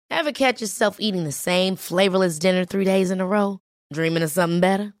Ever catch yourself eating the same flavorless dinner 3 days in a row? Dreaming of something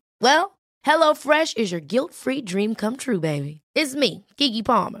better? Well, HelloFresh is your guilt-free dream come true, baby. It's me, Keke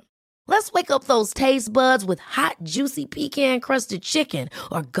Palmer. Let's wake up those taste buds with hot, juicy pecan-crusted chicken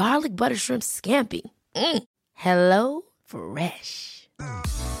or garlic butter shrimp scampi. Hello Fresh.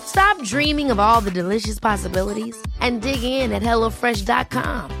 Stop dreaming of all the delicious possibilities and dig in at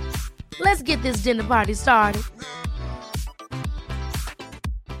HelloFresh.com. Let's get this dinner party started.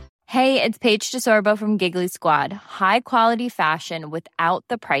 Hey, it's Paige DeSorbo from Giggly Squad. High quality fashion without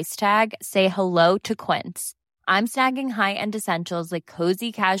the price tag. Say hello to Quince. I'm snagging high-end essentials like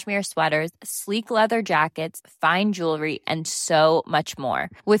cozy cashmere sweaters, sleek leather jackets, fine jewelry, and so much more.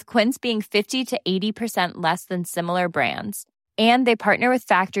 With Quince being 50 to 80% less than similar brands. And they partner with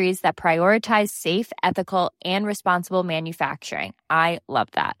factories that prioritize safe, ethical, and responsible manufacturing. I love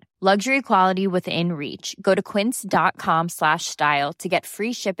that. Luxury quality within reach. Go to quince.com/style to get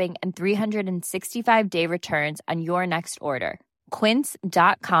free shipping and 365-day returns on your next order.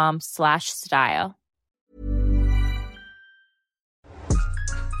 Quince.com/style.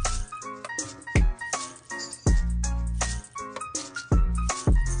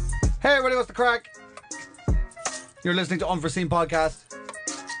 Hey everybody, what's the crack? You're listening to Unforeseen Podcast.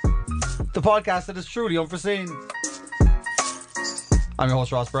 The podcast that is truly unforeseen. I'm your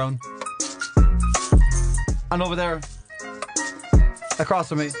host, Ross Brown. And over there, across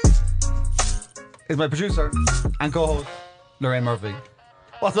from me, is my producer and co-host, Lorraine Murphy.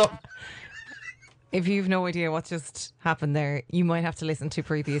 What's up? If you've no idea what just happened there, you might have to listen to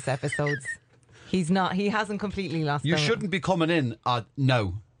previous episodes. He hasn't completely lost You them. shouldn't be coming in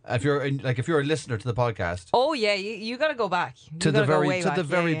now. If you're a listener to the podcast. Oh yeah, you got to go back. To the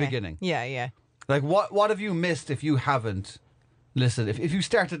very beginning. Yeah. Like what have you missed if you haven't listened? If you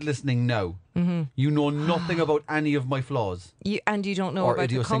started listening now, you know nothing about any of my flaws. You don't know Or about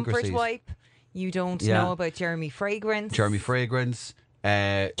the comfort idiosyncrasies. wipe. You don't know about Jeremy Fragrance. George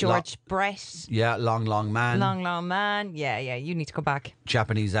Brett. Yeah, Long Man. Long Man. Yeah. You need to go back.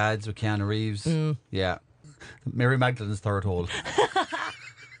 Japanese ads with Keanu Reeves. Yeah. Mary Magdalene's third hole.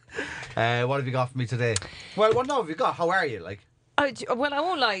 What have you got for me today? Well, what have you got? How are you? Like, I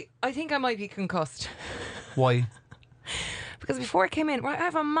won't lie. I think I might be concussed. why? Because before I came in, right, I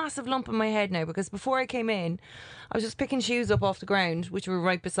have a massive lump in my head now. Because before I came in, I was just picking shoes up off the ground, which were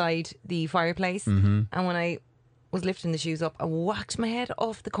right beside the fireplace. And when I was lifting the shoes up, I whacked my head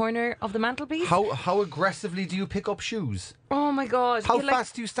off the corner of the mantelpiece. How aggressively do you pick up shoes? Oh my God! How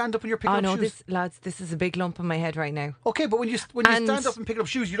fast do you stand up when you're picking up shoes? This is a big lump in my head right now. Okay, but when you stand up and pick up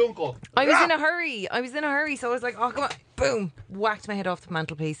shoes, you don't go. I was in a hurry, so I was like, oh come on, boom, whacked my head off the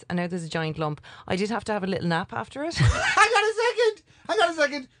mantelpiece, and now there's a giant lump. I did have to have a little nap after it. Hang on a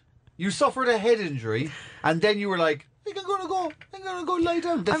second. You suffered a head injury, and then you were like, I'm gonna go lie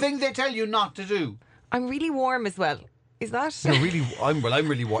down. The thing they tell you not to do. I'm really warm as well. Is that? I'm really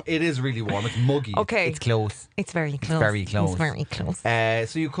warm. It is really warm. It's muggy. Okay. It's close. It's very close. Very close. It's very close.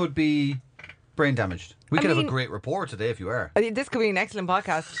 So you could be brain damaged. We could have a great report today if you are. This could be an excellent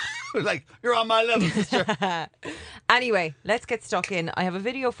podcast. Like, you're on my level, sister. Anyway, let's get stuck in. I have a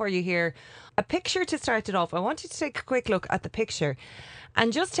video for you here. A picture to start it off. I want you to take a quick look at the picture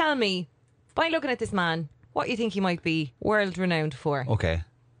and just tell me, by looking at this man, what you think he might be world renowned for. Okay.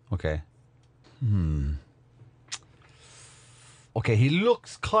 Okay, he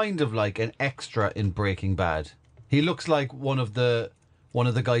looks kind of like an extra in Breaking Bad. He looks like one of the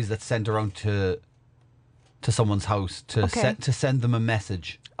guys that's sent around to someone's house to send them a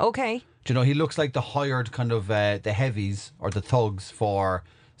message. Okay. Do you know, he looks like the hired kind of the heavies or the thugs for,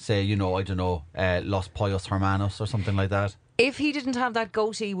 say, Los Pollos Hermanos or something like that. If he didn't have that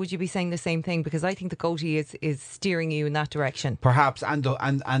goatee, would you be saying the same thing? Because I think the goatee is steering you in that direction. Perhaps, and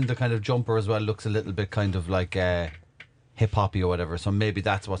the kind of jumper as well looks a little bit kind of like hip hoppy or whatever. So maybe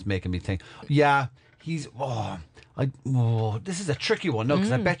that's what's making me think. Yeah, he's. This is a tricky one, no,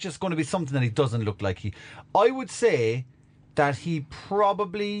 because I bet you it's going to be something that he doesn't look like. I would say that he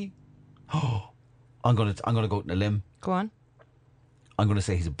probably. I'm gonna go out on a limb. Go on. I'm gonna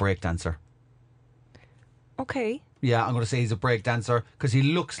say he's a breakdancer. Okay. Yeah, I'm going to say he's a break dancer because he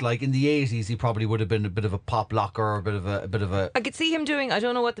looks like in the 80s he probably would have been a bit of a pop locker or a bit of a. I could see him doing, I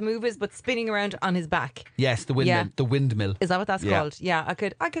don't know what the move is, but spinning around on his back. Yes, the windmill. Yeah. The windmill. Is that what that's called? Yeah, I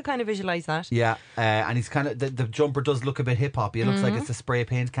could kind of visualise that. Yeah, and he's kind of the jumper does look a bit hip hoppy. It looks like it's a spray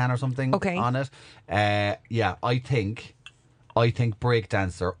paint can or something on it. Yeah, I think break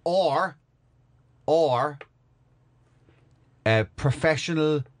dancer or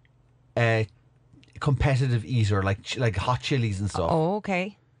professional. Competitive eater like hot chilies and stuff. Oh,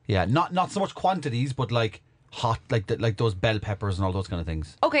 okay. Yeah, not so much quantities, but like hot, like those bell peppers and all those kind of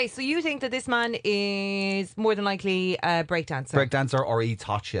things. Okay, so you think that this man is more than likely a breakdancer? Breakdancer or eats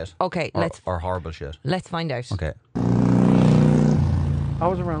hot shit. Okay, or horrible shit. let's find out. Okay. I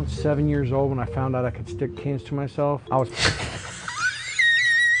was around 7 years old when I found out I could stick cans to myself.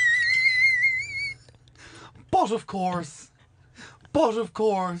 But of course,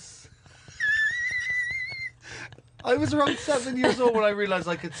 I was around 7 years old when I realised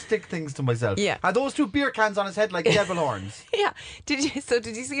I could stick things to myself. Yeah. Had those 2 beer cans on his head like devil horns. Yeah. Did you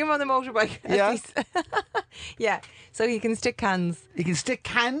see him on the motorbike? Yeah. Yeah. So he can stick cans. He can stick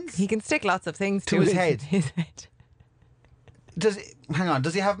cans. He can stick lots of things To his head. His head. Hang on,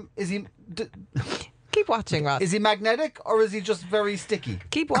 does he have, Keep watching, Ross. is he magnetic or is he just very sticky?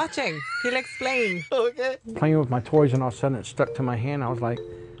 Keep watching. He'll explain. Okay. Playing with my toys and all of a sudden it stuck to my hand. I was like,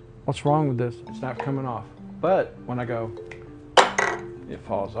 what's wrong with this? It's not coming off. But when I go, it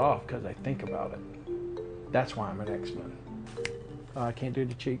falls off because I think about it. That's why I'm an X-Men. I can't do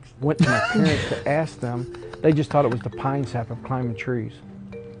the cheeks. Went to my parents to ask them. They just thought it was the pine sap of climbing trees.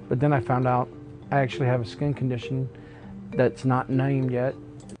 But then I found out I actually have a skin condition that's not named yet.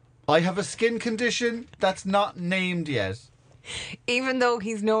 I have a skin condition that's not named yet. Even though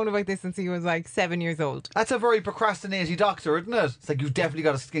he's known about this since he was like 7 years old. That's a very procrastinating doctor, isn't it? It's like, you've definitely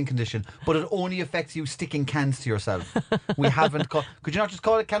got a skin condition, but it only affects you sticking cans to yourself. We haven't could you not just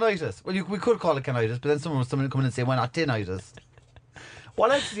call it canitis? Well, we could call it canitis, but then someone come in and say, why not tinnitus?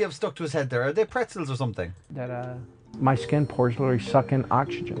 What else does he have stuck to his head there? Are they pretzels or something? That my skin pores literally suck in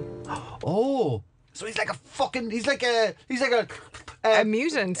oxygen. Oh, so he's like a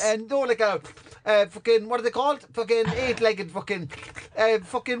mutant. And no, like a fucking, what are they called? Fucking 8-legged fucking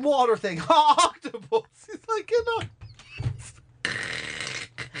water thing. Octopus. He's like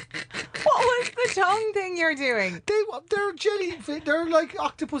What was the tongue thing you're doing? They're jelly. They're like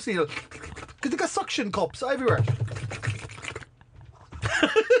octopus eel. Because they got suction cups everywhere.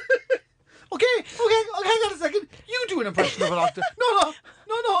 Okay, hang on a second. You do an impression of an octopus. No.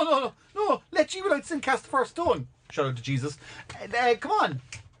 Let you without sin cast the first stone. Shout out to Jesus. Come on.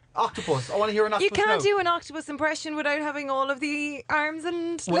 Octopus. I want to hear an octopus. You can't now. do an octopus impression without having all of the arms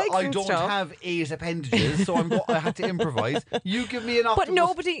and legs Well, I and don't stuff. have 8 appendages, so I had to improvise. You give me an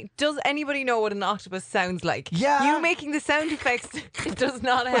octopus. But does anybody know what an octopus sounds like? Yeah. You making the sound effects it does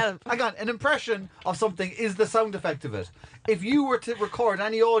not help. Hang on, an impression of something is the sound effect of it. If you were to record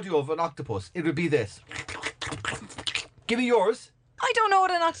any audio of an octopus, it would be this. Give me yours. I don't know what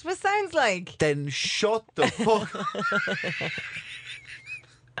an octopus sounds like. Then shut the fuck.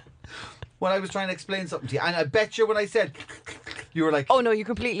 When I was trying to explain something to you, and I bet you when I said, you were like, Oh no, you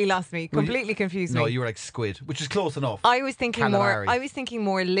completely lost me. Completely confused me. no, you were like squid, which is close enough. I was thinking Calamari.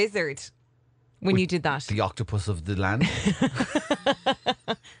 more lizard when you did that. The octopus of the land.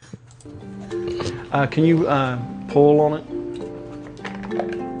 Can you pull on it?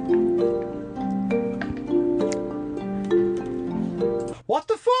 What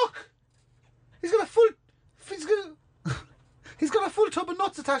the fuck? He's got a full tub of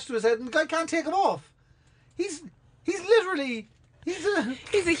nuts attached to his head, and the guy can't take them off. He's literally he's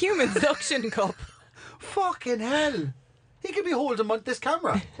a human suction cup. fucking hell. He could be holding this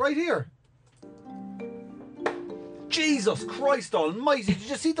camera right here. Jesus Christ Almighty! Did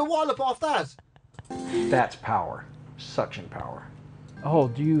you see the wallop off that? That's power. Suction power. Oh,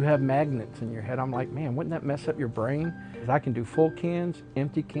 do you have magnets in your head? I'm like, man, wouldn't that mess up your brain? 'Cause I can do full cans,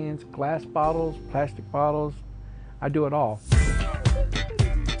 empty cans, glass bottles, plastic bottles. I do it all.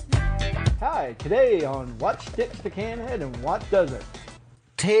 Hi, today on what sticks to can head and what doesn't.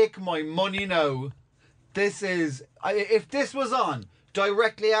 Take my money now. This is if this was on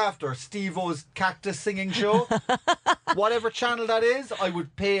directly after Steve-O's Cactus Singing Show, whatever channel that is, I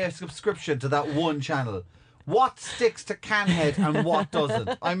would pay a subscription to that one channel. What sticks to Canhead and what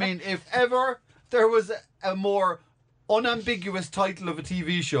doesn't? I mean, if ever there was a more unambiguous title of a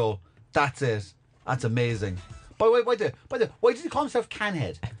TV show, that's it. That's amazing. By the way, why did he call himself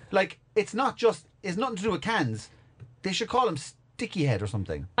Canhead? Like, it's nothing to do with cans. They should call him Sticky Head or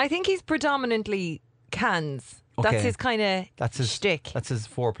something. I think he's predominantly cans. Okay. That's his kind of shtick. That's his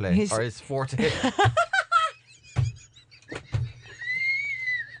foreplay or his forte.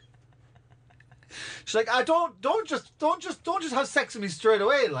 She's like, don't just have sex with me straight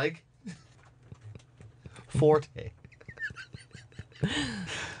away, like. Forte.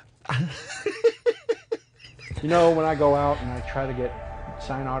 You know, when I go out and I try to get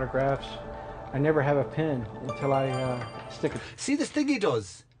signed autographs, I never have a pen until I stick it. See this thing he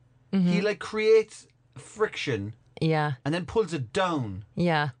does? He like creates friction Yeah. and then pulls it down.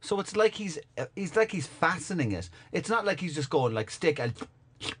 Yeah. So it's like he's fastening it. It's not like he's just going like stick and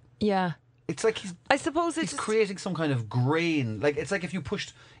Yeah. It's like he's I suppose it's he's creating some kind of grain. Like it's like if you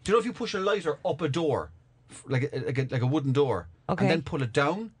pushed. Do you know if you push a lighter up a door, like a wooden door, Okay. and then pull it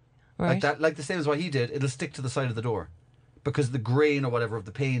down, like Right. that, like the same as what he did, it'll stick to the side of the door, because the grain or whatever of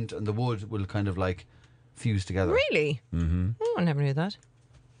the paint and the wood will kind of like fuse together. Really? Mm-hmm. Oh, I never knew that.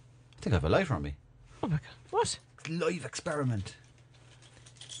 I think I have a lighter on me. Oh my god. What? Live experiment.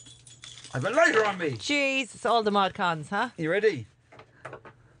 I have a lighter on me. Jeez, it's all the mod cons, huh? You ready?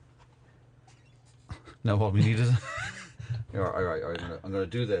 Now what we need is. All right. I'm gonna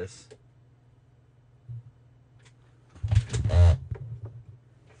do this.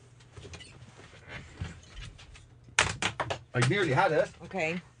 I nearly had it.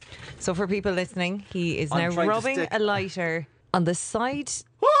 Okay. So for people listening, he is I'm now trying to rubbing stick- a lighter on the side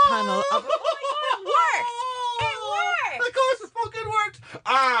panel of. Of course it fucking worked.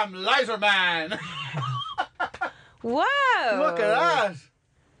 I'm Lighter Man. Wow! Look at that.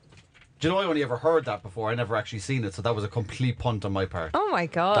 Do you know I only ever heard that before? I never actually seen it, so that was a complete punt on my part. Oh my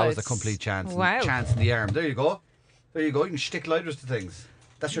god! That was a complete chance. Wow! Chance in the arm. There you go. There you go. You can stick lighters to things.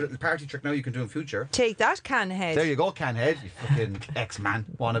 That's your little party trick now you can do in future. Take that, can head. There you go, Canhead. You fucking X-Man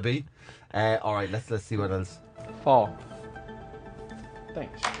wannabe. All right, let's see what else. Paul.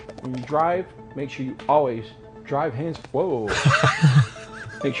 Thanks. When you drive, make sure you always drive hands. Whoa.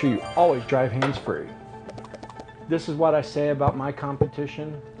 Make sure you always drive hands free. This is what I say about my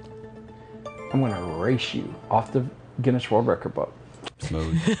competition. I'm going to race you off the Guinness World Record book.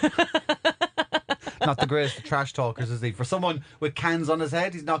 Smooth. Not the greatest of trash talkers, is he? For someone with cans on his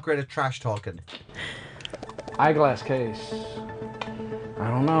head, he's not great at trash talking. Eyeglass case. I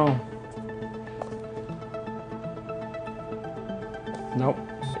don't know. Nope.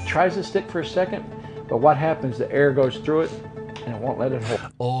 It tries to stick for a second, but what happens? The air goes through it and it won't let it hold.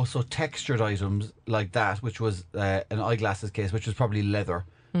 Oh, so textured items like that, which was an eyeglasses case, which was probably leather.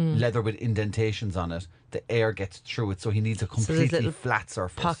 Leather with indentations on it. The air gets through it, so he needs a there's completely little flat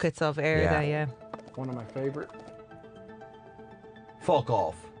surface. Pockets of air Yeah. there, yeah. One of my favorite. Fuck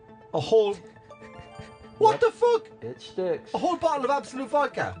off. A whole... What the fuck? It sticks. A whole bottle of Absolute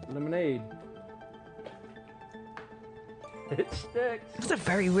vodka. Lemonade. It sticks. It's a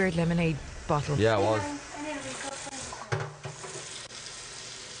very weird lemonade bottle. Yeah, it was.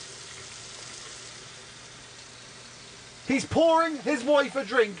 He's pouring his wife a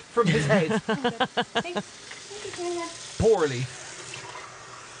drink from his head. Poorly.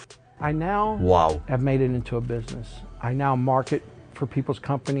 I now Wow. have made it into a business. I now market for people's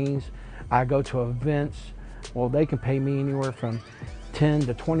companies. I go to events. Well, they can pay me anywhere from 10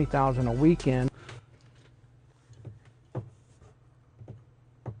 to 20,000 a weekend.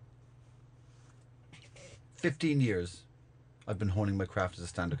 "15 years I've been honing my craft as a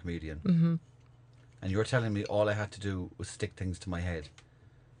stand-up comedian. Mm-hmm. And you're telling me all I had to do was stick things to my head.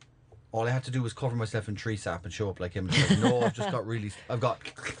 All I had to do was cover myself in tree sap and show up like him. And say, no, I've got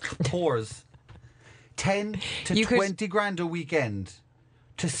pores. 10 to You could- 20 grand a weekend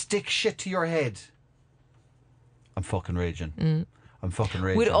to stick shit to your head. I'm fucking raging. I'm fucking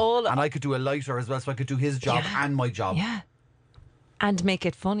raging. With all- and I could do a lighter as well, so I could do his job and my job. Yeah. And make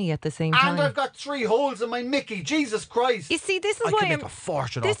it funny at the same time. And I've got 3 holes in my Mickey. Jesus Christ. You see, this is I why could I'm make a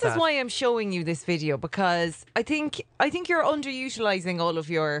fortune This off is that. why I'm showing you this video, because I think you're underutilizing all of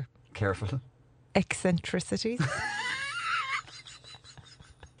your Careful. eccentricities.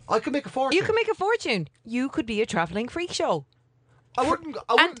 I could make a fortune. You can make a fortune. You could be a traveling freak show. I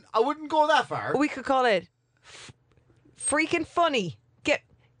wouldn't go that far. We could call it freaking funny.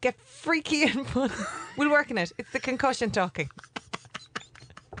 Get freaky and funny. We'll work on it. It's the concussion talking.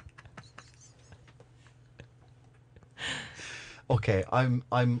 Okay, I'm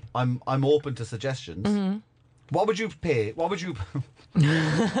open to suggestions. Mm-hmm. What would you pay? What would you?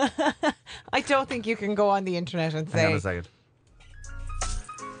 I don't think you can go on the internet and Hang on say a second.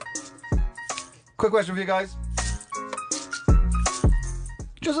 Quick question for you guys.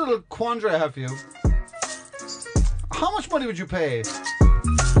 Just a little quandary I have for you. How much money would you pay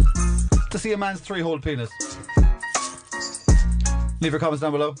to see a man's 3-hole penis? Leave your comments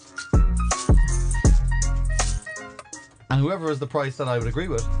down below. And whoever is the price that I would agree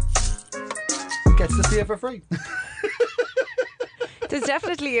with gets to see it for free. there's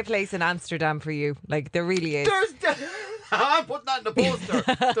definitely a place in Amsterdam for you. Like, there really is. I'm putting that in the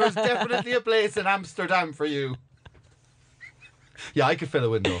poster. There's definitely a place in Amsterdam for you. Yeah, I could fill a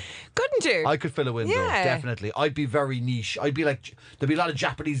window. Couldn't you? I could fill a window, Yeah. definitely. I'd be very niche. I'd be like, there'd be a lot of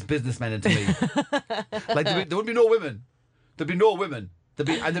Japanese businessmen into me. Like, there wouldn't be no women. There'd be no women.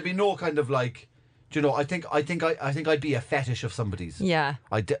 There'd be no kind of like, do you know? I think I'd be a fetish of somebody's. Yeah.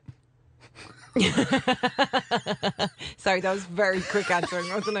 Sorry, that was very quick answering,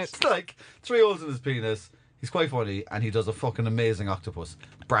 wasn't it? It's like 3 holes in his penis. He's quite funny, and he does a fucking amazing octopus.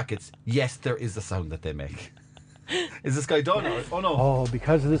 Brackets. Yes, there is the sound that they make. Is this guy done? Oh no. Oh,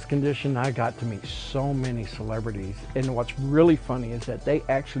 because of this condition, I got to meet so many celebrities. And what's really funny is that they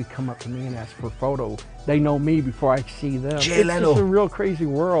actually come up to me and ask for a photo. They know me before I see them. Jay Leno. It's just a real crazy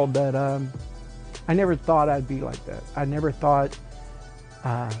world that I never thought I'd be like that. I never thought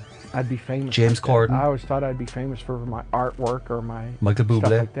I'd be famous. James like that. Corden. I always thought I'd be famous for my artwork or my Michael Bublé.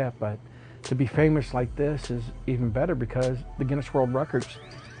 stuff like that. But to be famous like this is even better because the Guinness World Records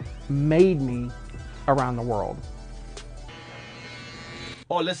made me around the world.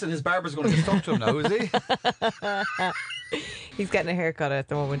 Oh, listen, his barber's going to get stuck to him now, is he? He's getting a haircut at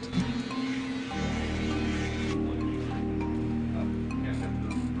the moment.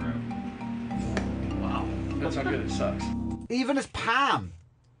 Wow, that's how good it sucks. Even his palm.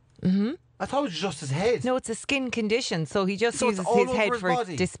 Mm-hmm. I thought it was just his head. No, it's a skin condition, so he just So it's uses all his over head his for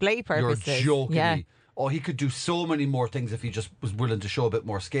body. display purposes. You're joking Yeah. me. Oh, he could do so many more things if he just was willing to show a bit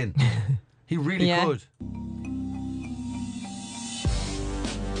more skin. He really Yeah. could.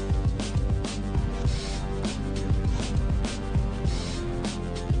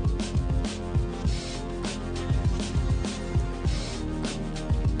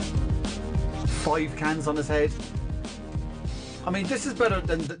 Five cans on his head. I mean, this is better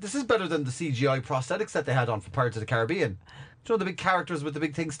than the CGI prosthetics that they had on for Pirates of the Caribbean. Do you know the big characters with the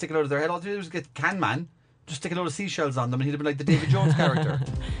big things sticking out of their head? All they do is get Can Man, just stick a load of seashells on them, and he'd have been like the David Jones character.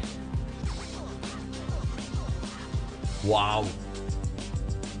 Wow.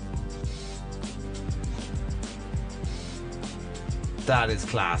 That is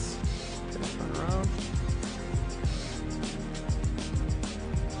class. Turn around.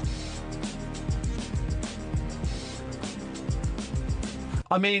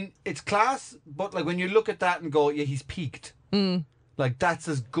 I mean, it's class, but like when you look at that and go, yeah, he's peaked. Like that's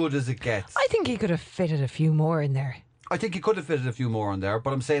as good as it gets. I think he could have fitted a few more in there. I think he could have fitted a few more on there,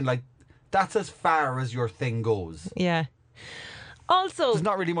 but I'm saying like that's as far as your thing goes. Yeah. Also, There's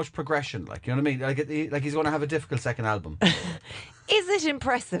not really much progression, like, you know what I mean? Like he's going to have a difficult second album. is it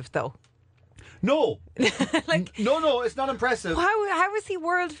impressive though? No, Like, no, it's not impressive how is he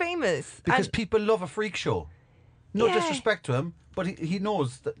world famous? because And- people love a freak show. No Yeah. disrespect to him, but he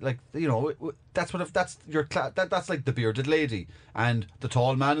knows that, like, you know, that's what that's your that's like the bearded lady and the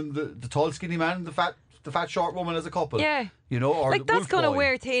tall man and the tall skinny man and the fat short woman as a couple. Yeah. You know, or like the that's wolf going to boy.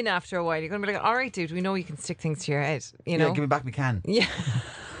 wear thin after a while. You're going to be like, all right, dude, we know you can stick things to your head. You know? Yeah, give me back my can. Yeah.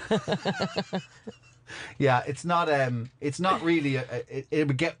 Yeah, it's not really it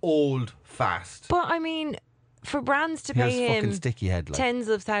would get old fast. But I mean, for brands to Here's pay fucking him sticky head, like. tens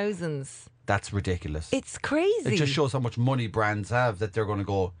of thousands, That's ridiculous. it's crazy. It just shows how much money brands have that they're going to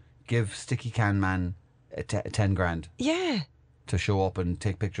go give Sticky Can Man 10 grand Yeah. to show up and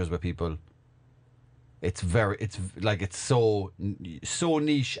take pictures with people. It's so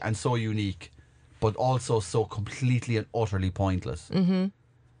niche and so unique, but also so completely and utterly pointless.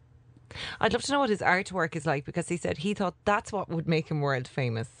 I'd love to know what his artwork is like because he said he thought that's what would make him world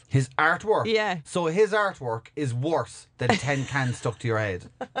famous. His artwork. Yeah. So his artwork is worse than 10 cans stuck to your head.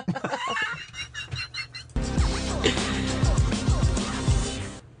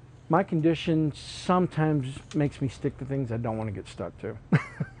 My condition sometimes makes me stick to things I don't want to get stuck to.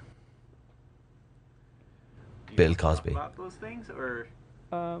 Bill Cosby. About those things, or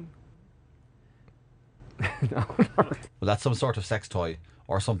No. Well, that's some sort of sex toy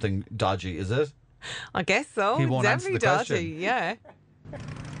or something dodgy, is it? I guess so. He won't answer Definitely the question. dodgy. Yeah.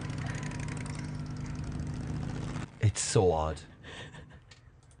 It's so odd.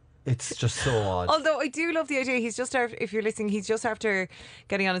 It's just so odd. Although I do love the idea. He's just after, if you're listening, he's just after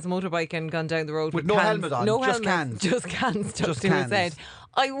getting on his motorbike and gone down the road With with no cans. helmet on, No just helmet, cans. just cans stuck Just to his cans. head.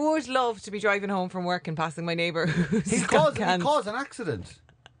 I would love to be driving home from work and passing my neighbour who's He'd got cause cans. an accident.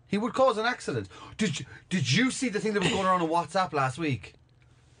 He would cause an accident. Did you see the thing that was going around on WhatsApp last week?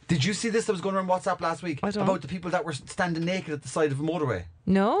 Did you see this that was going around on WhatsApp last week I don't. about the people that were standing naked at the side of a motorway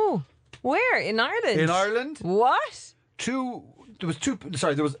No, where in Ireland? in Ireland? What? There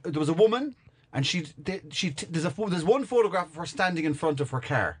was a woman, and there's one photograph of her standing in front of her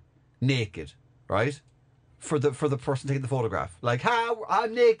car, naked, right? For the person taking the photograph, like, how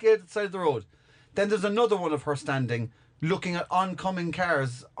I'm naked at the side of the road. Then there's another one of her standing, looking at oncoming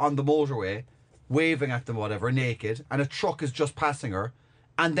cars on the motorway, waving at them, whatever, naked, and a truck is just passing her.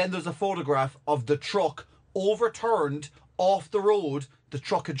 And then there's a photograph of the truck overturned off the road. The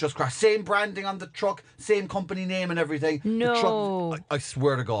truck had just crashed. Same branding on the truck, same company name and everything. No. The truck, I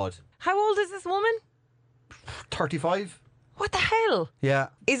swear to God. How old is this woman? 35? What the hell? Yeah.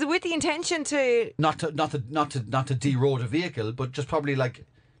 Is it with the intention to? Not to de-road a vehicle, but just probably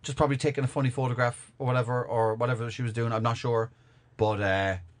taking a funny photograph or whatever she was doing. I'm not sure,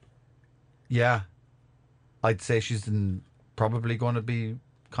 but yeah, I'd say she's probably going to be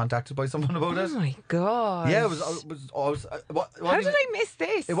contacted by someone about it. Oh my god! Yeah, it was. How did I miss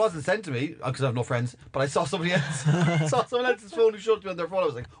this? It wasn't sent to me because I have no friends, but I saw somebody else. saw someone else's phone who showed it to me on their phone. I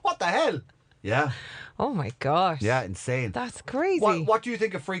was like, "What the hell?" Yeah. Oh my gosh. Yeah, insane. That's crazy. What do you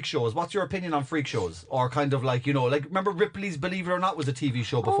think of freak shows? What's your opinion on freak shows? Or kind of like, remember Ripley's Believe It or Not was a TV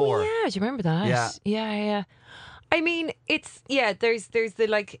show before? Oh yeah, do you remember that? Yeah. Yeah. I mean, there's the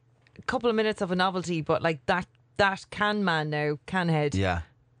like couple of minutes of a novelty, but like that can head Yeah.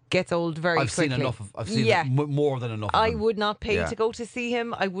 gets old very I've quickly. seen enough of more than enough of I them. would not pay Yeah. to go to see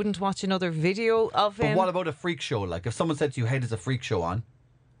him. I wouldn't watch another video of But him. what about a freak show? Like if someone said to you, hey, there's a freak show on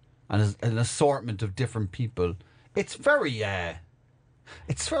and there's an assortment of different people, it's very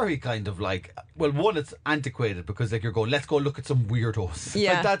kind of like, well, one, it's antiquated because like you're going, let's go look at some weirdos.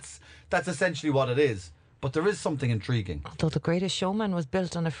 Yeah. Like, that's essentially what it is. But there is something intriguing. Although The Greatest Showman was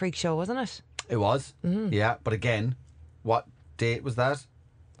built on a freak show, wasn't it? It was. Yeah. But again, what date was that?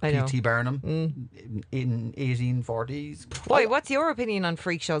 I know. P.T. Barnum in 1840s. Why? What's your opinion on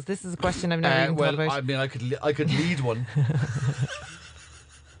freak shows? This is a question I've never even thought about. I mean, I could lead one.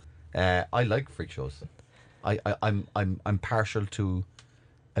 I like freak shows. I'm partial to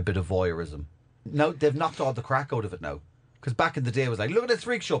a bit of voyeurism. Now they've knocked all the crack out of it now. Because back in the day it was like, look at this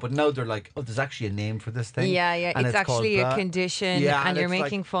freak show, but now they're like, oh, there's actually a name for this thing. Yeah, and it's actually called a that. condition, Yeah, and you're it's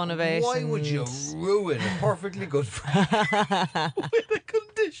making like, fun of it. Why would you ruin a perfectly good freak with a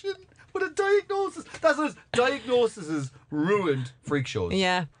condition? With a diagnosis. That's what it is. Diagnosis is ruined freak shows.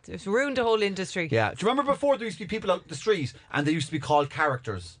 Yeah, it's ruined the whole industry. Yeah. Do you remember before there used to be people out the street and they used to be called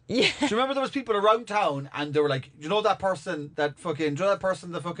characters? Yeah. Do you remember there was people around town and they were like, that person that fucking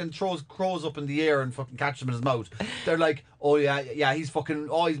throws crows up in the air and fucking catches them in his mouth? They're like, oh yeah, he's fucking,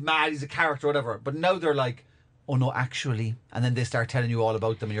 oh, he's mad, he's a character, whatever. But now they're like, oh no, actually. And then they start telling you all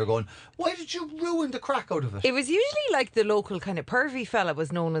about them and you're going, why did you ruin the crack out of it? It was usually like the local kind of pervy fella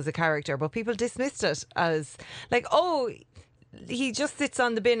was known as a character, but people dismissed it as like, oh, he just sits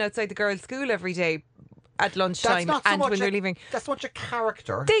on the bin outside the girls' school every day at lunchtime That's not so and much when they're leaving. That's not a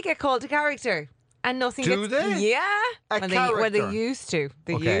character. They get called a character. And nothing Do gets... they? Yeah. When they character? used to.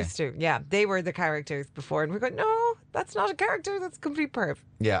 They Okay. used to. Yeah. They were the characters before. And we're going, no, that's not a character. That's complete perv.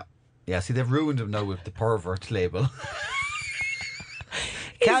 Yeah. Yeah, see, they've ruined him now with the pervert label.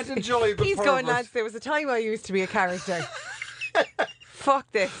 Can't enjoy the He's pervert. going, lads, there was a time I used to be a character.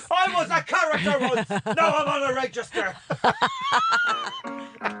 Fuck this. I was a character once. Now I'm on a register.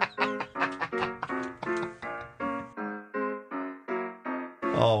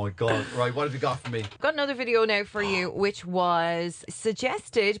 Oh my God. Right, what have you got for me? Got another video now for you, which was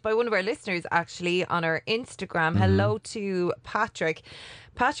suggested by one of our listeners actually on our Instagram. Hello to Patrick.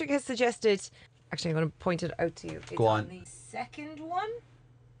 Patrick has suggested, actually, I'm going to point it out to you. It's Go on. the second one.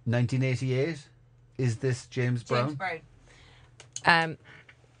 1988. Is this James Brown? James Brown.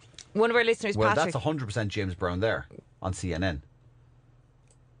 One of our listeners, Well, Patrick. that's 100% James Brown there on CNN.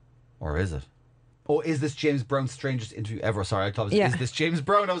 Or is it? Oh, is this James Brown's strangest interview ever? Sorry, I thought it was, Yeah. is this James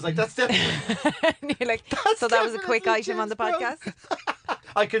Brown? I was like, that's definitely... And you're like, so that was a quick definitely item on the James podcast.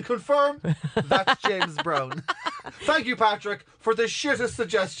 I can confirm that's James Brown. Thank you, Patrick, for the shittest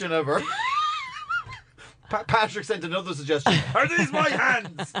suggestion ever. Patrick sent another suggestion. Are these my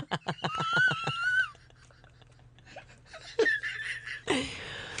hands?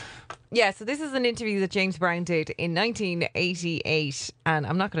 Yeah, so this is an interview that James Brown did in 1988, and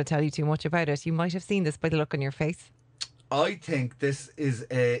I'm not going to tell you too much about it. You might have seen this by the look on your face. I think this is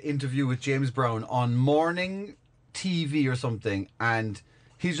an interview with James Brown on morning TV or something, and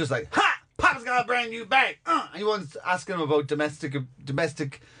he's just like, "Ha! Papa's got a brand new bag." And he wants to ask him about domestic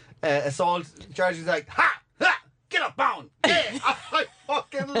assault charges. He's like, "Ha! Ha! Get up, bound!" Yeah, I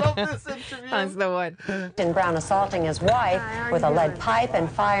fucking love this interview. That's the one. In Brown assaulting his wife with a lead pipe and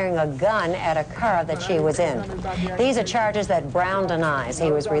firing a gun at a car that she was in. These are charges that Brown denies. He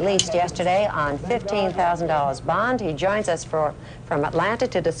was released yesterday on $15,000 bond. He joins us from Atlanta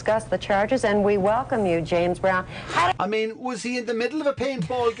to discuss the charges, and we welcome you, James Brown. I mean, was he in the middle of a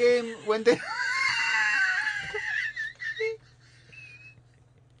paintball game when they...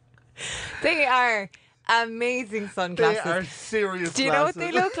 They are amazing They sunglasses. are serious Do you know what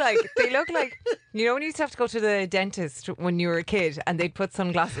glasses. they look like? They look like, you know when you used to have to go to the dentist when you were a kid and they'd put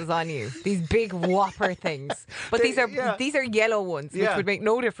sunglasses on you? These big whopper things. But these are yellow ones, which Yeah. would make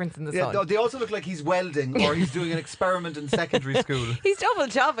no difference in the sun. Yeah, they also look like he's welding or he's doing an experiment in secondary school. He's double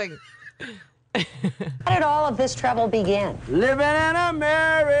jobbing. How did all of this trouble begin? Living in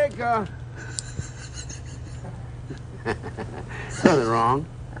America. Nothing wrong.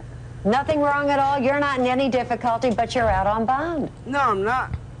 Nothing wrong at all. You're not in any difficulty, but you're out on bond. No, I'm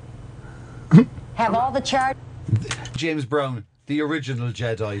not. Have all the charges James Brown, the original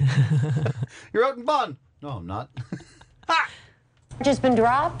Jedi. You're out in Bond. No, I'm not. been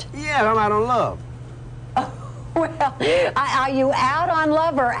dropped? Yeah, I'm out on love. Well, are you out on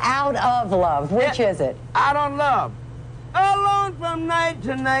love or out of love? Which Yeah. is it? Out on love. Alone from night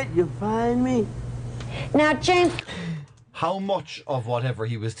to night, you find me. Now, James, How much of whatever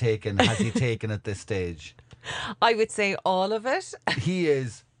he was taking has he taken at this stage? I would say all of it. He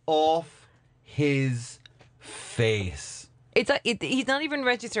is off his face. He's not even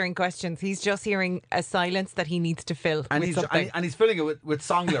registering questions. He's just hearing a silence that he needs to fill And with he's something. and he's filling it with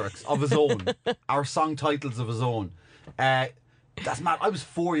song lyrics of his own, our song titles of his own. That's mad. I was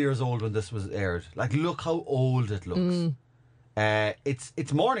 4 years old when this was aired. Like, look how old it looks.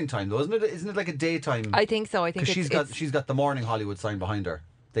 It's morning time though, isn't it? Isn't it like a daytime? I think so. I think Because she's got the morning Hollywood sign behind her.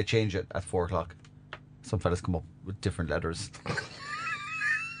 They change it at 4:00. Some fellas come up with different letters.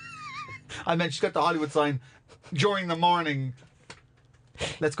 I meant she's got the Hollywood sign during the morning.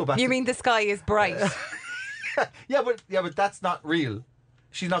 Let's go back. You mean the sky is bright? Yeah, but that's not real.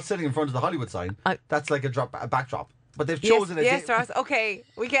 She's not sitting in front of the Hollywood sign. That's like a backdrop. But they've chosen a Yes, Ross. Okay,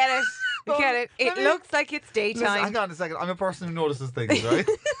 we get it. We get it. It looks like it's Listen, daytime. hang on a second. I'm a person who notices things, right?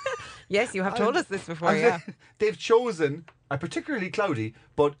 Yes, you have told us this before. Yeah. They've chosen a particularly cloudy,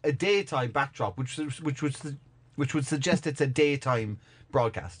 but a daytime backdrop, which would suggest it's a daytime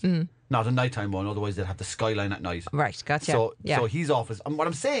broadcast, not a nighttime one. Otherwise, they'd have the skyline at night. Right. Gotcha. So yeah. he's off his. And what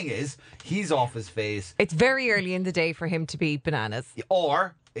I'm saying is, he's off his face, It's very early in the day for him to be bananas.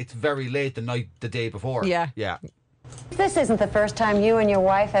 or it's very late the day before. Yeah. Yeah. this isn't the first time you and your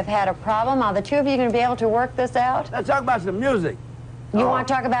wife have had a problem. Are the two of you going to be able to work this out? Let's talk about some music. You want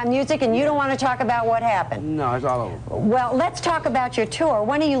to talk about music and you don't want to talk about what happened. No, it's all over. Well, let's talk about your tour.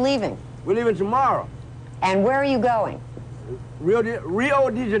 When are you leaving? We're leaving tomorrow. And where are you going? Rio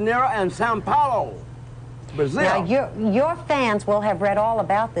de Janeiro and Sao Paulo, Brazil. Now, your fans will have read all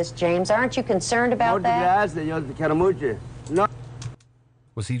about this, James. Aren't you concerned about Muchas that? gracias, yo te quiero mucho. No.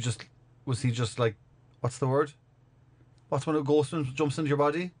 Was he just like, what's the word? What's when a ghost jumps into your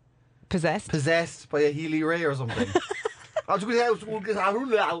body? Possessed. Possessed by a Healy Ray or something. No,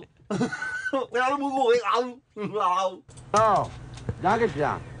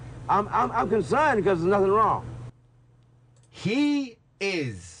 Dagestani. I'm concerned because there's nothing wrong. He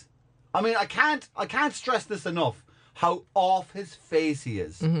is. I mean, I can't stress this enough. How off his face he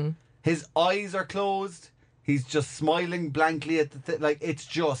is. His eyes are closed. He's just smiling blankly at the like. It's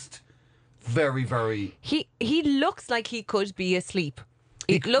just very, very. He looks like he could be asleep.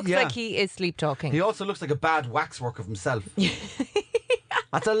 It looks yeah. like he is sleep talking. He also looks like a bad waxwork of himself.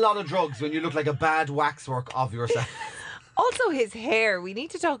 That's a lot of drugs when you look like a bad waxwork of yourself. Also, his hair. We need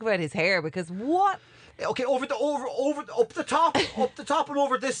to talk about his hair because what? Okay, up the top and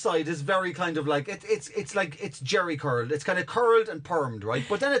over this side is very kind of like it's like it's jerry curled. It's kind of curled and permed, right?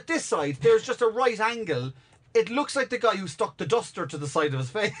 But then at this side, there's just a right angle. It looks like the guy who stuck the duster to the side of his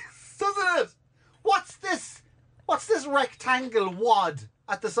face, doesn't it? What's this? What's this rectangle wad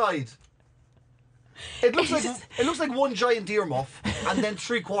at the side? It looks like one giant earmuff and then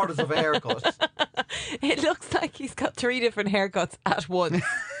 3/4 of a haircut. It looks like he's got 3 different haircuts at once.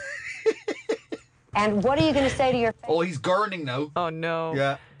 And what are you going to say to your Oh, he's gurning now. Oh no.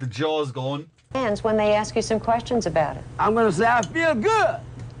 Yeah, the jaw's going. fans when they ask you some questions about it? I'm going to say I feel good.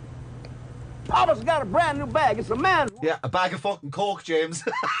 Papa's got a brand new bag. It's a man. Yeah, a bag of fucking coke, James.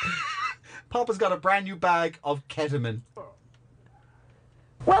 Papa's got a brand new bag of ketamine.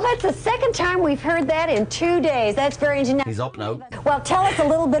 Well, that's the second time we've heard that in 2 days. That's very interesting. He's up now. Well, tell us a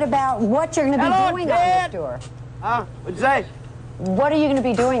little bit about what you're going to be Hello, doing Dad. on this tour. What'd you say? What are you going to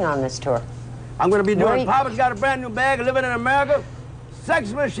be doing on this tour? I'm going to be Where doing you- Papa's got a brand new bag, living in America.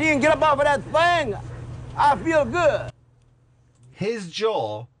 Sex machine, get up off of that thing. I feel good. His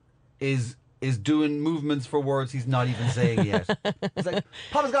jaw is doing movements for words he's not even saying yet. It's like,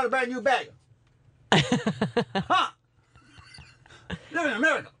 Papa's got a brand new bag. Ha! Living in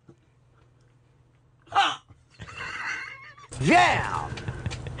America. Ha! Jam.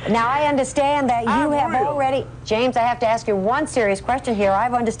 Now, I understand that you I'm have real. already... James, I have to ask you one serious question here. I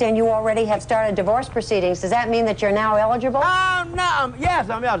understand you already have started divorce proceedings. Does that mean that you're now eligible? Yes,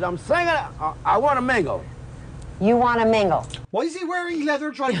 I'm singing. I want to mingle. You want to mingle? Why is he wearing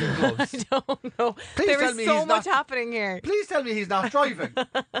leather driving gloves? I don't know. Please There tell is me so he's much not- happening here. Please tell me he's not driving.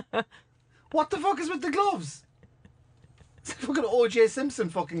 What the fuck is with the gloves? It's fucking O.J. Simpson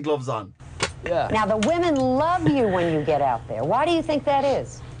fucking gloves on. Yeah. Now, the women love you when you get out there. Why do you think that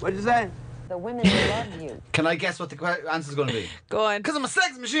is? What'd you say? The women love you. Can I guess what the answer's going to be? Go on. Because I'm a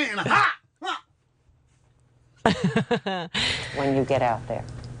sex machine. Ha! When you get out there.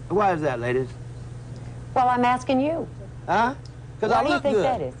 Why is that, ladies? Well, I'm asking you. Huh? Because Why I do you look think good.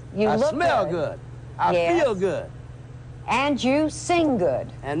 that is? You I look smell good. good. I Yes. feel good. And you sing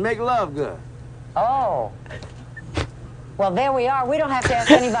good. And make love good. Oh. Well, there we are. We don't have to ask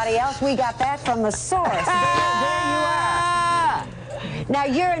anybody else. We got that from the source. There you are. Now,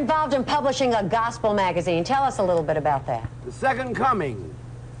 you're involved in publishing a gospel magazine. Tell us a little bit about that. The Second Coming.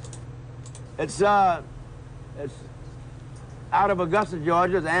 It's out of Augusta,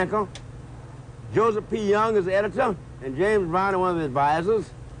 Georgia. It's Anchor. Joseph P. Young is the editor, and James Brown is one of the advisors.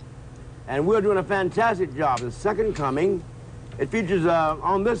 And we're doing a fantastic job. The Second Coming. It features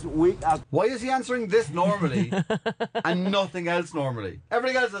on this week. Why is he answering this normally and nothing else normally?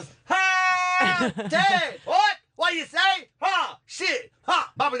 Everybody else says, ha! Dad! What? What you say? Ha! Shit!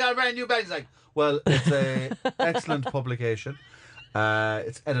 Ha! Bobby got a brand new bag. He's like, well, it's a excellent publication.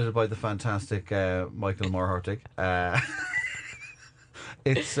 It's edited by the fantastic Michael Morhartig.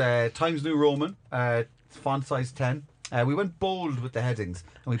 It's Times New Roman. It's font size 10. We went bold with the headings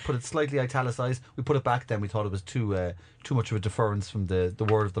and we put it slightly italicized. We put it back then. We thought it was too much of a deference from the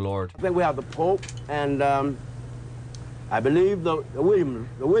word of the Lord. I think we have the Pope and I believe the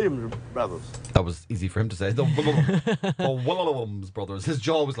Williams brothers. That was easy for him to say. The Williams brothers. His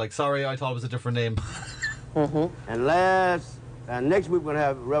jaw was like, sorry, I thought it was a different name. And next week we're going to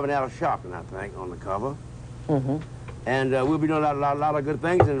have Reverend Al Sharpton, I think, on the cover. And we'll be doing a lot of good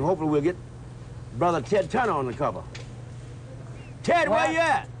things, and hopefully we'll get Brother Ted Turner on the cover. Ted, where you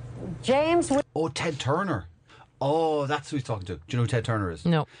at? James, Oh, Ted Turner. Oh, that's who he's talking to. Do you know who Ted Turner is?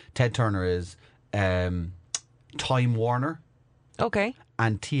 No. Ted Turner is Time Warner Okay.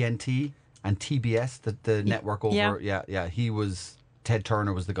 and TNT and TBS, the network over. Yeah. He was... Ted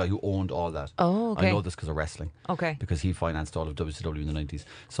Turner was the guy who owned all that. Oh, okay. I know this because of wrestling. Okay. Because he financed all of WCW in the 90s.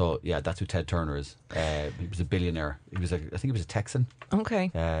 So, yeah, that's who Ted Turner is. He was a billionaire. I think he was a Texan. Okay.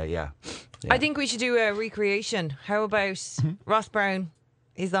 Yeah. I think we should do a recreation. How about Ross Brown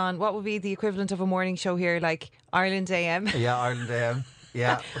is on what would be the equivalent of a morning show here, like Ireland AM? Yeah, Ireland AM.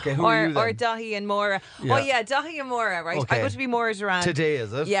 Yeah. Okay, who are you then? Or Dahi and Mora. Yeah. Oh yeah, Dahi and Mora, right? Okay. I'm going to be Mora's around. Today,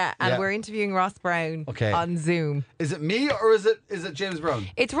 is it? Yeah, and we're interviewing Ross Brown on Zoom. Is it me or is it James Brown?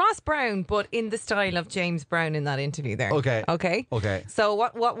 It's Ross Brown, but in the style of James Brown in that interview there. Okay. Okay. So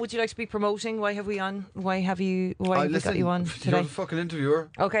what would you like to be promoting? Why have we got you on today? You're the fucking interviewer.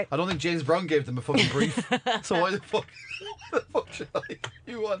 Okay. I don't think James Brown gave them a fucking brief. So why the fuck should I give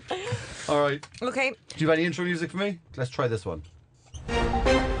you one? All right. Okay. Do you have any intro music for me? Let's try this one.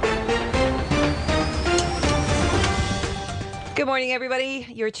 Good morning, everybody.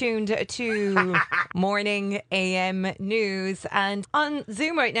 You're tuned to Morning AM News. And on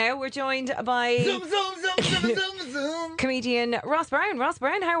Zoom right now, we're joined by Zoom. comedian Ross Brown. Ross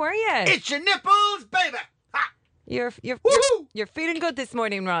Brown, how are you? It's your nipples, baby. Ha. You're feeling good this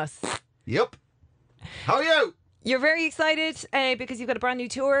morning, Ross. Yep. How are you? You're very excited because you've got a brand new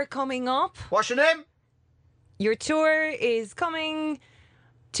tour coming up. What's your name? Your tour is coming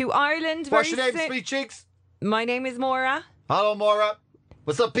to Ireland very What's your name, soon. sweet cheeks? My name is Maura. Hello, Maura.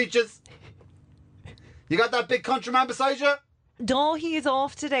 What's up, peaches? You got that big countryman beside you? No, he is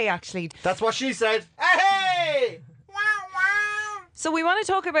off today, actually. That's what she said. Hey! So we want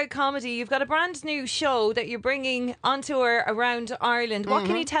to talk about comedy. You've got a brand new show that you're bringing on tour around Ireland. What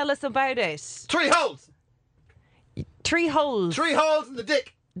can you tell us about it? 3 holes. 3 holes. 3 holes in the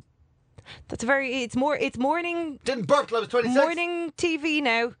dick. It's morning. Didn't burp till I was 26. Morning TV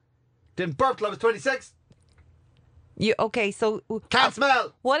now. Didn't burp till I was 26. So Can't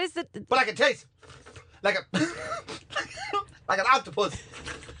smell, what is it? but I can taste. Like like an octopus.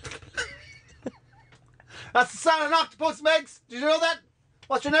 That's the sound an octopus makes. Did you know that?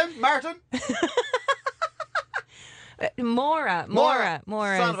 What's your name? Martin? Maura.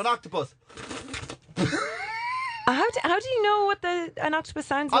 Sound of an octopus. How do you know what an octopus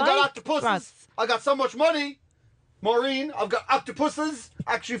sounds like? I've got octopuses. Ross? I got so much money. Maureen, I've got octopuses.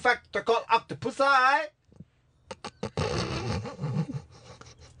 Actually, in fact, they're called octopusi.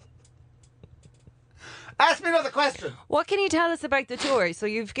 Ask me another question. What can you tell us about the tour? So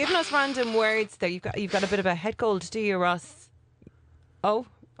you've given us random words there. You've got a bit of a head cold, do you, Ross? Oh,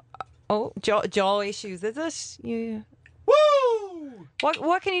 jaw issues, is it? You. Woo!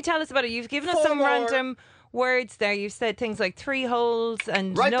 What can you tell us about it? You've given us 4 some more. random words there. You've said things like 3 holes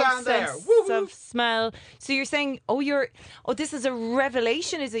and Right no down there. sense Woo-hoo. of smell. So you're saying, this is a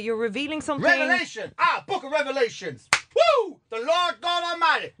revelation, is it? You're revealing something. Revelation. Book of Revelations. Woo! The Lord God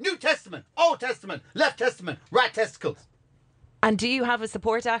Almighty. New Testament, Old Testament, Left Testament, right testicles. And do you have a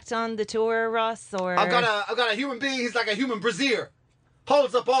support act on the tour, Ross? Or I've got a human being. He's like a human brazier.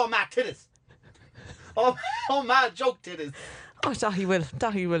 Holds up all my titties. All my joke titties. Oh,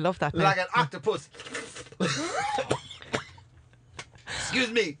 Dahi will love that. Now. Like an octopus.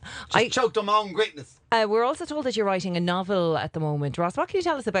 Excuse me. I choked on my own greatness. We're also told that you're writing a novel at the moment, Ross. What can you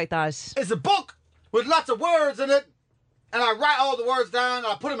tell us about that? It's a book with lots of words in it, and I write all the words down and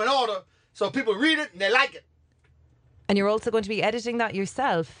I put them in order so people read it and they like it. And you're also going to be editing that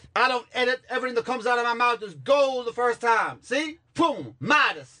yourself. I don't edit. Everything that comes out of my mouth is gold the first time. See? Boom.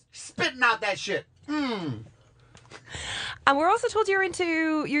 Midas. Spitting out that shit. And we're also told you're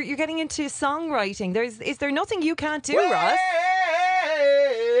getting into songwriting. Is there nothing you can't do, Ross?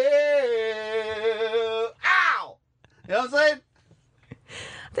 Ow! You know what I'm saying?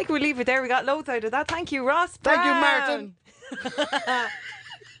 I think we'll leave it there. We got loads out of that. Thank you, Ross. Thank you, Brown. Martin.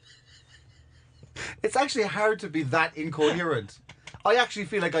 It's actually hard to be that incoherent. I actually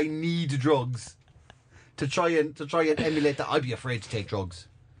feel like I need drugs to try and emulate that. I'd be afraid to take drugs.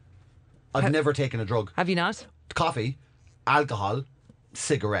 I've never taken a drug. Have you not? Coffee, alcohol,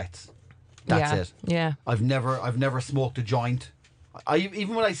 cigarettes. That's it. Yeah. I've never smoked a joint.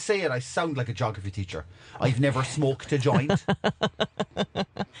 Even when I say it, I sound like a geography teacher. I've never smoked a joint.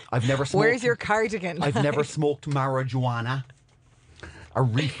 I've never smoked. Where's your cardigan? I've never smoked marijuana, a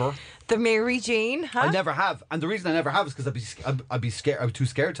reefer. The Mary Jane, huh? I never have, and the reason I never have is because I'd be scared. I'm too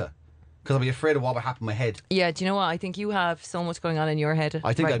scared to, because I'd be afraid of what would happen in my head. Yeah. Do you know what? I think you have so much going on in your head.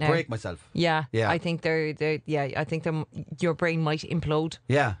 I think right I'd now. break myself. Yeah. Yeah. I think I think your brain might implode.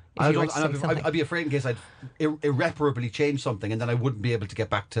 Yeah. If you were to say something. I'd be afraid in case I'd irreparably change something, and then I wouldn't be able to get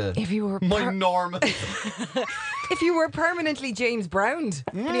back to If you were my norm. If you were permanently James Browned,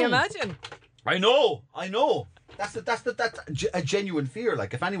 can you imagine? I know. That's a genuine fear.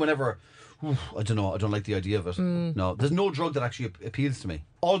 Like if anyone ever, I don't know. I don't like the idea of it. No, there's no drug that actually appeals to me.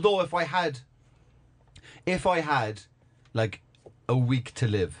 Although if I had like a week to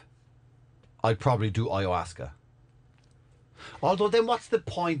live, I'd probably do ayahuasca. Although then what's the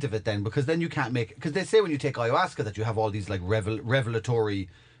point of it then? Because then you can't make... Because they say when you take ayahuasca that you have all these like revelatory...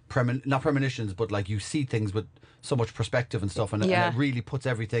 not premonitions, but like you see things with so much perspective and stuff, and it really puts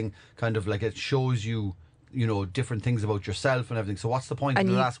everything kind of like, it shows you, you know, different things about yourself and everything. So what's the point in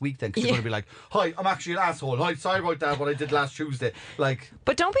the last week then? Because you're going to be like, hi, I'm actually an asshole. Hi, sorry about that, what I did last Tuesday. Like,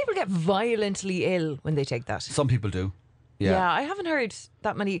 But don't people get violently ill when they take that? some people do. Yeah, I haven't heard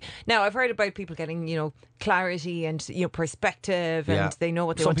that many. Now, I've heard about people getting, you know, clarity and, you know, perspective, and they know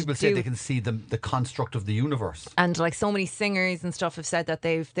what they Some want to do. people say they can see the construct of the universe. And like so many singers and stuff have said that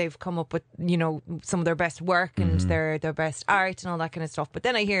they've come up with, you know, some of their best work and their best art and all that kind of stuff. But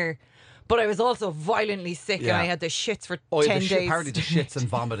then I hear, but I was also violently sick and I had the shits for 10 days. Apparently the shits and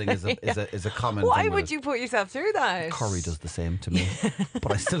vomiting is a common Why thing. would you put yourself through that? Curry does the same to me.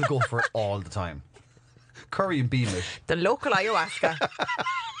 But I still go for it all the time. Curry and Beamish. The local ayahuasca.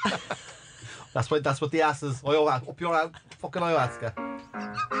 That's what the ass is. Up your fucking ayahuasca.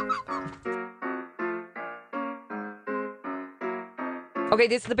 Okay,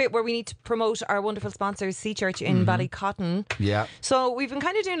 this is the bit where we need to promote our wonderful sponsors, Sea Church in Ballycotton. Yeah. So we've been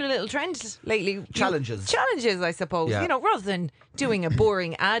kind of doing a little trend lately. Challenges, I suppose. Yeah. You know, rather than doing a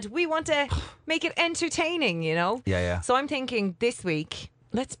boring ad, we want to make it entertaining, you know? Yeah. So I'm thinking this week,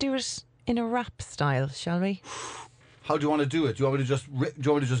 let's do it in a rap style, shall we? How do you want to do it? Do you want me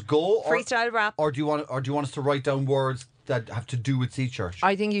to just go? Or, Freestyle rap. Or do you want us to write down words that have to do with Sea Church?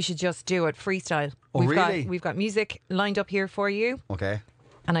 I think you should just do it freestyle. Oh, really? We've got music lined up here for you. Okay.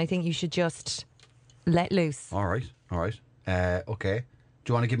 And I think you should just let loose. All right. Okay.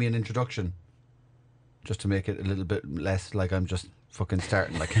 Do you want to give me an introduction? Just to make it a little bit less like I'm just fucking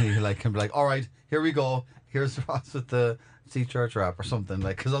starting. Like, I'm like, all right, here we go. Here's Ross with the Sea Church rap or something.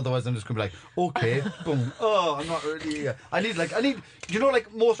 Like, because otherwise I'm just going to be like, okay, boom. Oh, I'm not really... I need, you know,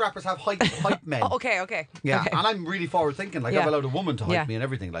 like most rappers have hype men. Oh, okay. Yeah, Okay. and I'm really forward thinking. Like, I've allowed a woman to hype me and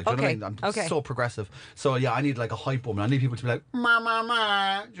everything. Like, do you know what I mean? I'm so progressive. So, yeah, I need like a hype woman. I need people to be like,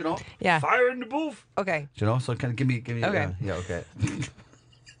 ma, do you know? Yeah. Fire in the booth. Okay. Do you know? So, give me. Okay. Yeah, okay.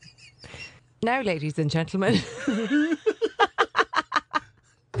 Now, ladies and gentlemen.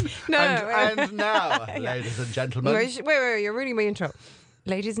 And now, ladies and gentlemen. Wait, you're ruining my intro.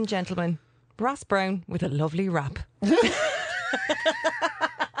 Ladies and gentlemen, Ross Brown with a lovely rap.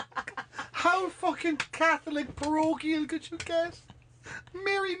 How fucking Catholic parochial could you get?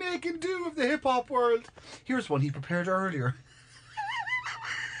 Merry making do of the hip hop world. Here's one he prepared earlier.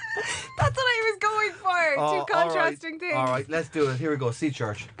 That's what I was going for. Two contrasting things. All right, let's do it. Here we go. Sea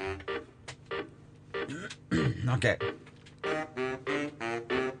Church. Okay.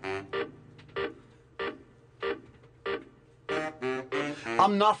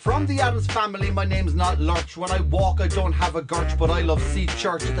 I'm not from the Addams family, my name's not Lurch. When I walk I don't have a gurch, but I love Sea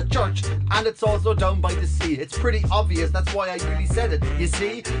Church. It's a church, and it's also down by the sea. It's pretty obvious, that's why I really said it. You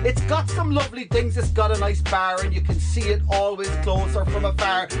see, it's got some lovely things. It's got a nice bar, and you can see it always closer from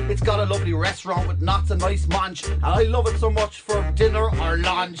afar. It's got a lovely restaurant with lots of nice munch, and I love it so much for dinner or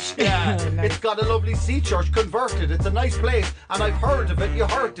lunch. Yeah, it's got a lovely Sea Church converted. It's a nice place, and I've heard of it. You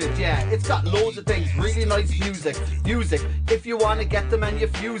heard it, yeah. It's got loads of things, really nice music. If you want to get them and you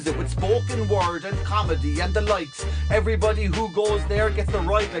fuse it with spoken word and comedy and the likes. Everybody who goes there gets the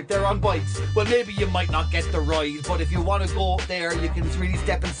ride like they're on bikes. Well, maybe you might not get the ride, but if you want to go there, you can really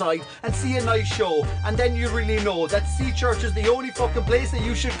step inside and see a nice show. And then you really know that Sea Church is the only fucking place that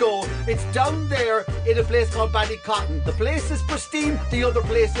you should go. It's down there in a place called Ballycotton. The place is pristine, the other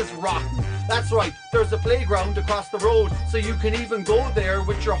place is rotten. That's right, there's a playground across the road, so you can even go there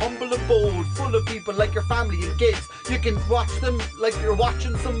with your humble abode, full of people like your family and kids. You can watch them like you're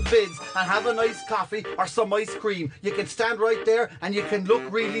watching some vids and have a nice coffee or some ice cream. You can stand right there and you can look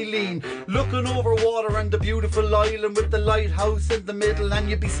really lean, looking over water and the beautiful island with the lighthouse in the middle, and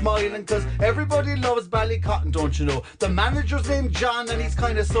you'd be smiling because everybody loves Ballycotton, don't you know? The manager's named John and he's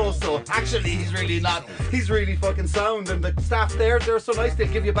kind of so-so. Actually, he's really not. He's really fucking sound, and the staff there, they're so nice,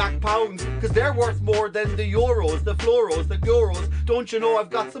 they'll give you back pounds because they're worth more than the euros, the floros, the euros. Don't you know I've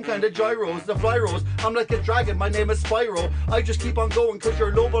got some kind of gyros, the flyros. I'm like a dragon, my name is Spyro. I just keep on going because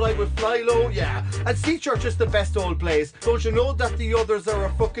you're low but I will fly low, yeah. And Sea Church is the best old place. Don't you know that the others are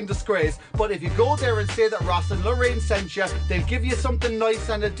a fucking disgrace? But if you go there and say that Ross and Lorraine sent you, they'll give you something nice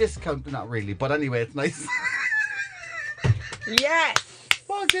and a discount. Not really, but anyway, it's nice. Yes!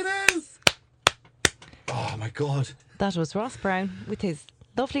 Fuck it is! Oh my god. That was Ross Brown with his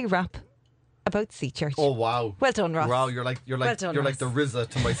lovely rap about Sea Church. Oh wow. Well done, Ross. Wow, you're like Well done, like the RZA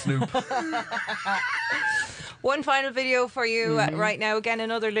to my Snoop. One final video for you right now. Again,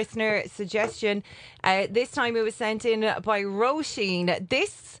 another listener suggestion. This time it was sent in by Roisin.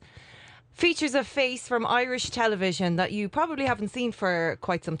 This features a face from Irish television that you probably haven't seen for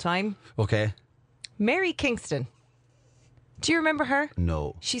quite some time. Okay. Mary Kingston. Do you remember her?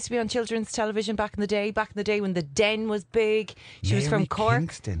 No. She used to be on children's television back in the day when the Den was big. She was from Mary Cork.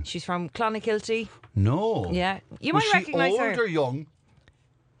 Kingston. She's from Clonakilty. No. Yeah. You Was might she recognise old her. or young?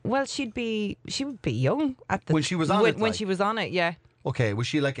 Well, she would be young at the When she was on it, when like? she was on it, yeah. Okay, was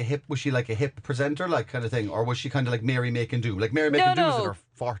she like a hip presenter, like kind of thing, or was she kind of like Mary Macon Do? Like Mary Macon Do was in her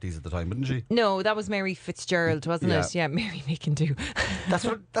 40s at the time, wasn't she? No, that was Mary Fitzgerald, wasn't Yeah. it? Yeah, Mary Macon Do. That's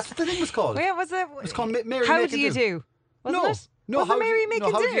what the thing was called. Where was it? It was called Mary How Macon do you do? Wasn't No. it? No, was it Mary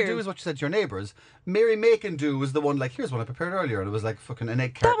Macon how Do? do you do is what you said to your neighbours. Mary Macon Do was the one, like, here's one I prepared earlier, and it was like fucking an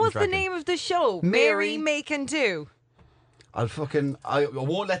egg That carton was dragon. the name of the show. Mary- Mary Macon Do. I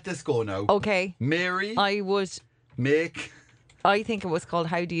won't let this go now. Okay. Mary I think it was called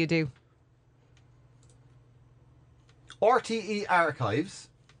How Do You Do? RTE Archives.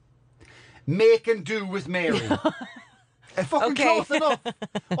 Macon Do with Mary. Fucking Okay. close enough.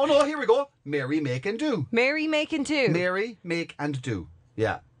 Oh no, here we go. Mary Macon Do. Mary Macon Do. Mary, make and do.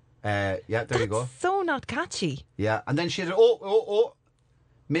 Yeah. Yeah, there you go. So not catchy. Yeah. And then she had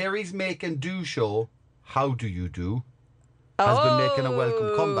Mary's Make and Do show, How Do You Do, has been making a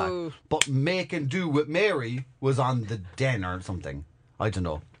welcome comeback. But Make and Do with Mary was on the Den or something. I don't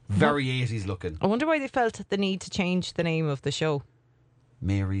know. Very 80s looking. I wonder why they felt the need to change the name of the show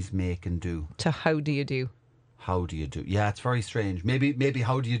Mary's Make and Do. to How Do You Do? How do you do? Yeah, it's very strange. Maybe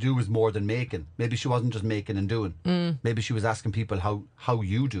How Do You Do was more than making. Maybe she wasn't just making and doing. Maybe she was asking people how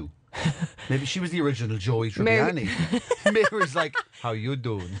you do. Maybe she was the original Joey Tribbiani. Mary's like, how you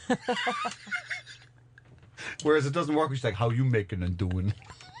doing? Whereas it doesn't work when she's like, how you making and doing?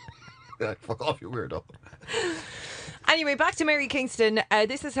 Like, fuck off, you weirdo. Anyway, back to Mary Kingston.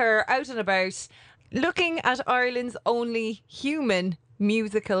 This is her out and about, looking at Ireland's only human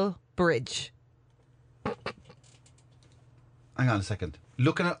musical bridge. Hang on a second.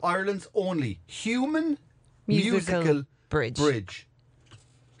 Looking at Ireland's only human Musical bridge.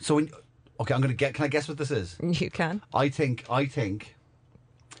 So, okay, can I guess what this is? You can. I think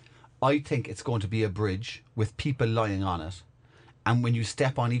it's going to be a bridge with people lying on it, and when you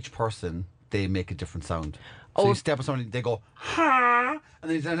step on each person, they make a different sound. So you step on somebody, they go ha,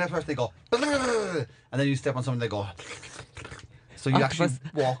 and then the next person they go, and then you step on someone, they go. So you actually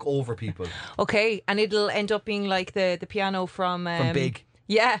walk over people. Okay, and it'll end up being like the piano from Big.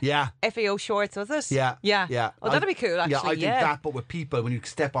 Yeah. Yeah. FAO Schwartz, was it? Yeah. Yeah. Yeah. Oh, that'd be cool, actually. Yeah, I think that, but with people, when you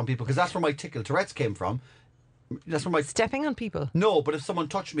step on people, because that's where my tickle Tourette's came from. That's where my Stepping on people. No, but if someone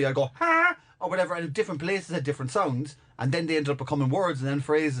touched me, I go ha or whatever, and different places had different sounds, and then they ended up becoming words and then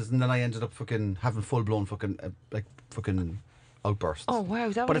phrases, and then I ended up fucking having full blown fucking outbursts. Oh, wow.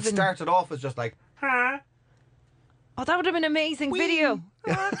 That But would it have been... started off as just like, Oh, that would have been an amazing video.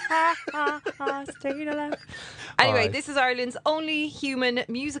 Staying alive. Anyway, Alright. this is Ireland's only human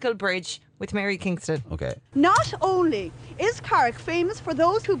musical bridge with Mary Kingston. okay, Not only is Carrick famous for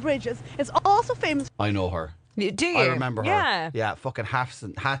those two bridges, it's also famous. I know her. Do you? I remember her. Yeah. Yeah, fucking hats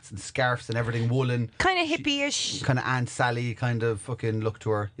and scarves and everything, woolen. Kind of hippie-ish. Kind of Aunt Sally kind of fucking look to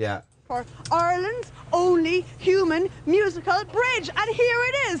her. Yeah. For Ireland's only human musical bridge. And here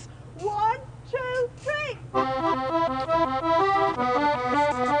it is. 1, 2, 3.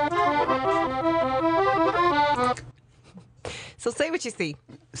 So say what you see.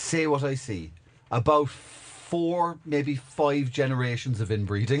 Say what I see. About 4, maybe 5 generations of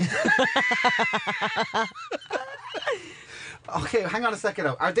inbreeding. Okay, hang on a second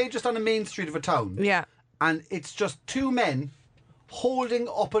now. Are they just on the main street of a town? Yeah. And it's just 2 men holding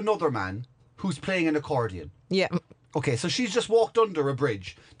up another man who's playing an accordion. Yeah. Okay, so she's just walked under a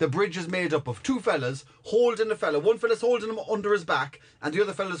bridge. The bridge is made up of 2 fellas holding a fella. One fella's holding him under his back and the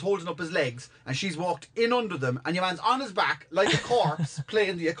other fella's holding up his legs, and she's walked in under them and your man's on his back like a corpse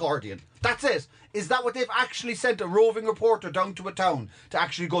playing the accordion. That's it. Is that what they've actually sent a roving reporter down to a town to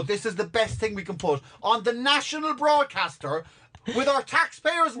actually go, this is the best thing we can put on the national broadcaster with our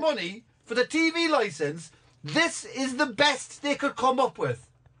taxpayers' money for the TV licence? This is the best they could come up with.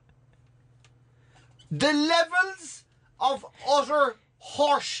 The levels of utter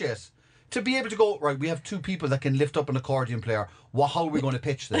horseshit to be able to go, right, we have 2 people that can lift up an accordion player. How are we going to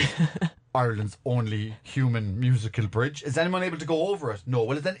pitch this? Ireland's only human musical bridge. Is anyone able to go over it? No.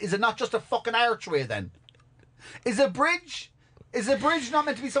 Well, then, is it not just a fucking archway then? Is a bridge not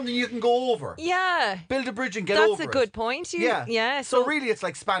meant to be something you can go over? Yeah. Build a bridge and get That's over it. a good point. Yeah. Yeah. So really it's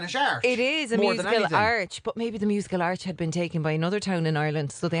like Spanish arch. It is a more than musical anything. arch, but maybe the musical arch had been taken by another town in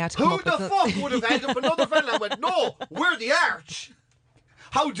Ireland, so they had to come Who up the with fuck would have had up another fella and went, no, we're the arch?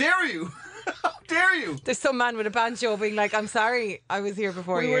 How dare you? How dare you? There's some man with a banjo being like, I'm sorry, I was here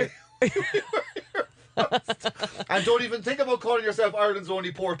before you. And don't even think about calling yourself Ireland's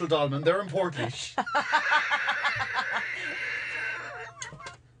only Portal Dolman. They're in Portlaoise.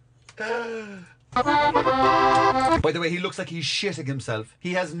 By the way, he looks like he's shitting himself.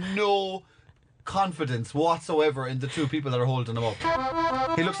 He has no confidence whatsoever in the 2 people that are holding him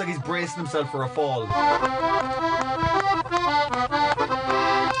up. He looks like he's bracing himself for a fall.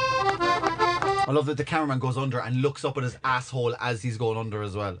 I love that the cameraman goes under and looks up at his asshole as he's going under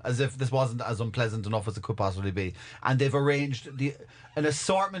as well, as if this wasn't as unpleasant enough as it could possibly be. And they've arranged an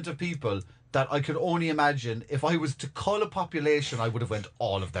assortment of people that I could only imagine if I was to cull a population, I would have went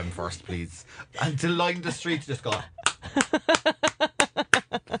all of them first, please. And to line the street, just go.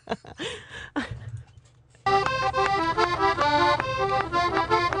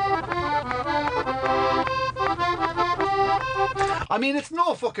 I mean, it's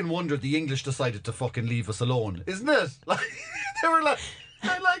no fucking wonder the English decided to fucking leave us alone, isn't it? Like, they were like,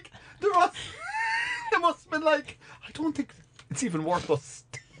 there must have been like, I don't think it's even worth us.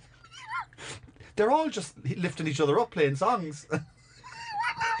 They're all just lifting each other up, playing songs.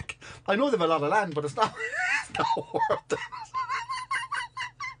 I know they've a lot of land, but it's not worth it.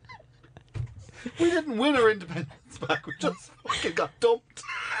 We didn't win our independence back, we just fucking got dumped.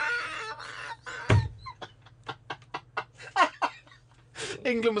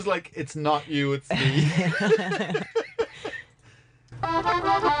 England was like, it's not you, it's me.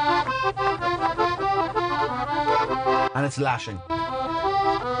 And it's lashing.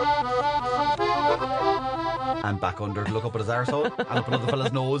 And back under to look up at his arsehole and up another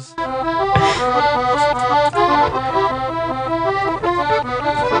fella's nose.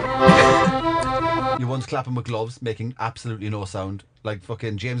 You once clap him with gloves, making absolutely no sound. Like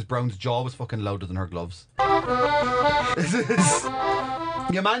fucking James Brown's jaw was fucking louder than her gloves.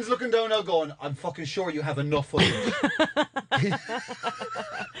 Your man's looking down now going, I'm fucking sure you have enough footage.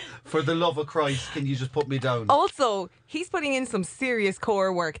 For the love of Christ, can you just put me down? Also, he's putting in some serious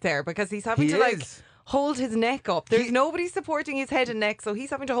core work there because he's having He to like is. hold his neck up. There's nobody supporting his head and neck, so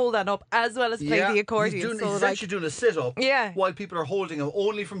he's having to hold that up as well as play the accordion. He's essentially doing a sit-up Yeah. while people are holding him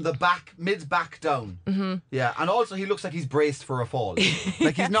only from the back, mid-back down. Mm-hmm. Yeah, and also he looks like he's braced for a fall.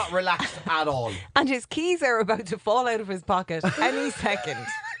 Like he's not relaxed at all. And his keys are about to fall out of his pocket any second.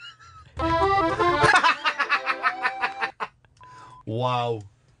 Wow.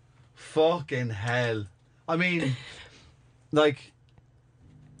 Fucking hell. I mean, like,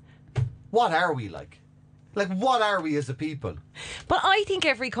 what are we like? Like, what are we as a people? But I think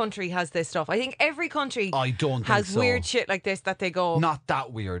every country has this stuff. I think every country I don't think has so. weird shit like this that they go, Not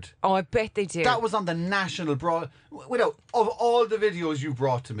that weird. oh, I bet they do. That was on the national broad. Without of all the videos you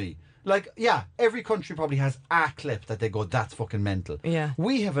brought to me, Like, yeah, every country probably has a clip that they go, that's fucking mental. Yeah.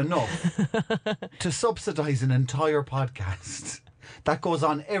 We have enough to subsidise an entire podcast that goes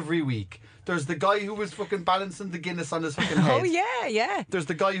on every week. There's the guy who was fucking balancing the Guinness on his fucking head. Oh, yeah. There's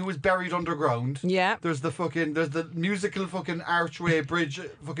the guy who was buried underground. Yeah. There's the musical fucking archway bridge,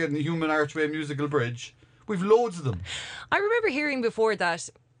 fucking human archway musical bridge. We've loads of them. I remember hearing before that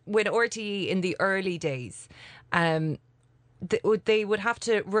with RTE in the early days, they would have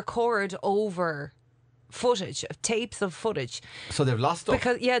to record over footage, tapes of footage. So they've lost stuff.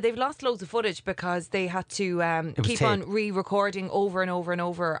 Because they've lost loads of footage because they had to keep on re-recording over and over and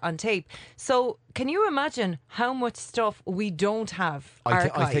over on tape. So can you imagine how much stuff we don't have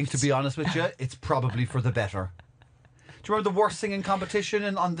archived? I think, to be honest with you, it's probably for the better. Do you remember the worst singing competition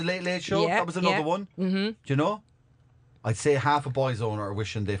on the Late Late Show? Yeah, That was another one. Mm-hmm. Do you know? I'd say half of Boys Owner are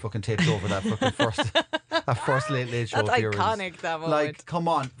wishing they fucking taped over that fucking first Late Late Show. That's appearance. iconic, that moment. Like, come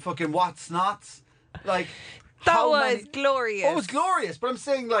on, fucking what's nots? Like, that was glorious. Oh, it was glorious. But I'm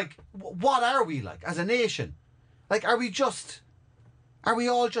saying, like, what are we like as a nation? Like, are we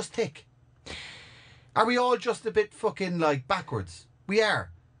all just thick? Are we all just a bit fucking like backwards? We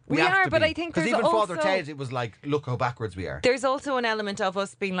are. We have are, to but be. I think because there's even Father also- Ted, it was like, look how backwards we are. There's also an element of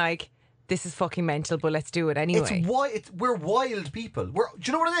us being like, this is fucking mental, but let's do it anyway. We're wild people. Do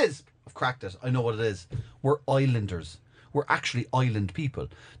you know what it is? I've cracked it. I know what it is. We're islanders. We're actually island people.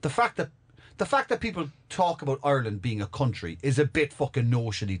 The fact that people talk about Ireland being a country is a bit fucking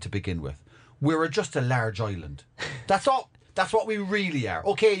notiony to begin with. We're just a large island. That's all. That's what we really are.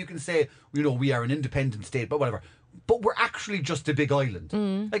 Okay, you can say, we are an independent state, but whatever. But we're actually just a big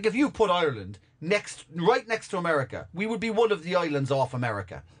island. Like, if you put Ireland right next to America, we would be one of the islands off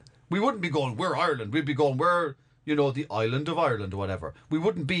America. We wouldn't be going, we're Ireland. We'd be going, we're, the island of Ireland or whatever. We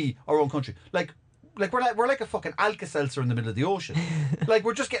wouldn't be our own country. Like we're like a fucking Alka-Seltzer in the middle of the ocean. Like,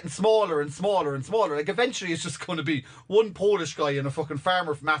 we're just getting smaller and smaller and smaller. Like, eventually it's just going to be one Polish guy and a fucking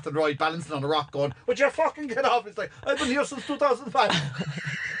farmer from Athenry balancing on a rock going, would you fucking get off? It's like, I've been here since 2005.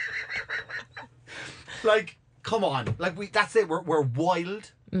 Like, come on. Like, that's it. We're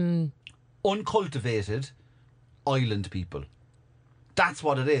wild, uncultivated island people. That's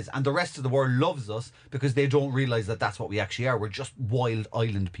what it is. And the rest of the world loves us because they don't realise that that's what we actually are. We're just wild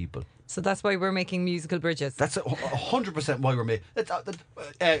island people. So that's why we're making musical bridges. That's 100% why we're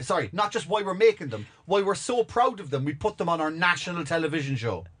making... sorry, not just why we're making them. Why we're so proud of them. We put them on our national television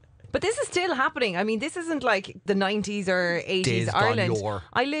show. But this is still happening. I mean, this isn't like the 90s or 80s Days gone Ireland. yore.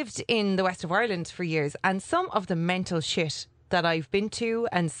 I lived in the west of Ireland for years, and some of the mental shit that I've been to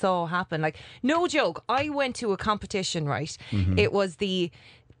and saw happen, like, no joke, I went to a competition, right? Mm-hmm. It was the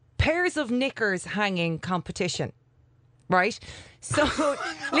pairs of knickers hanging competition, right? So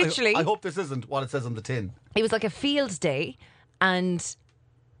literally, I hope this isn't what it says on the tin. it was like a field day, and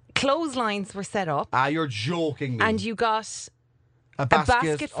clotheslines were set up, Ah, you're joking me. and you got a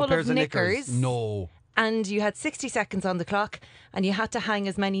basket full pairs of knickers. No. and you had 60 seconds on the clock, and you had to hang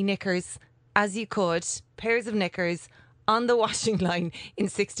as many knickers as you could, pairs of knickers, on the washing line in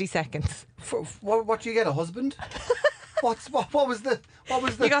 60 seconds. What do you get, a husband? What was the...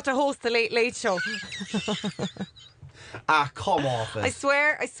 You got to host the Late Late Show. Ah, come off it. I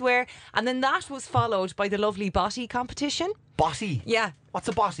swear. And then that was followed by the lovely botty competition. Botty? Yeah. What's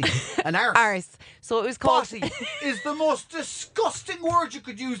a botty? An arse? Arse. So it was called... Botty is the most disgusting word you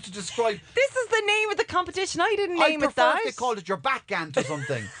could use to describe... This is the name of the competition. I didn't I name it prefer that. if they called it your backgant or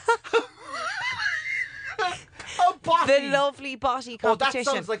something. A botty. The lovely botty Oh, that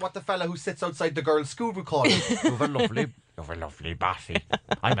competition. sounds like what the fella who sits outside the girls' school would call it. You've a lovely botty.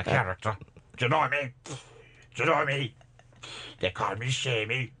 I'm a character. Do you know what I mean? Do you know what I mean? They call me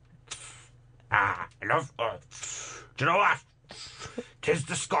Shamey. Ah, I love... do you know what? 'Tis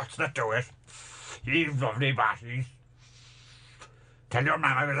the Scots that do it. You lovely botties. Tell your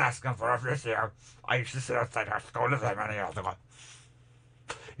mum I was asking for her this year. I used to sit outside her school as many years ago.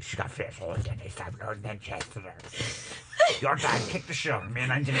 She got face holes in his tabloid and then chest to her. Your dad kicked the shit out of me in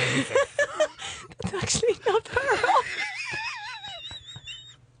 1986. That's actually not far off.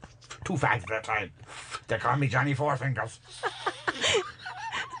 2 fags at a time. They call me Johnny Four Fingers.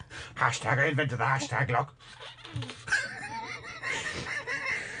 Hashtag, I invented the hashtag, look.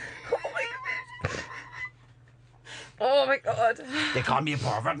 Oh my God. They call me a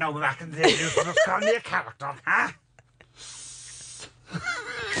pervert now back in the day. They used to just call me a character, huh?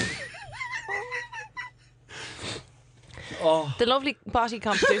 The lovely botty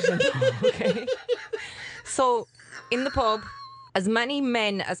competition. Okay. So, in the pub, as many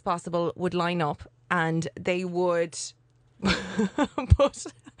men as possible would line up, and they would put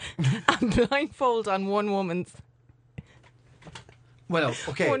a blindfold on one woman's Well,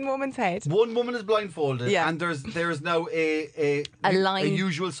 okay. One woman's head. One woman is blindfolded, Yeah. and there's now a line.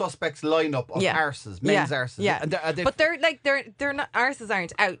 usual suspects lineup of Yeah. arses, men's arses. Yeah, And they, but they're not arses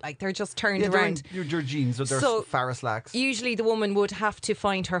aren't out, like they're just turned yeah, they're around. in your jeans, so they're So, Farrah slacks. Usually the woman would have to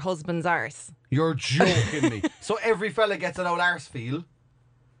find her husband's arse. You're joking me. So every fella gets an old arse feel,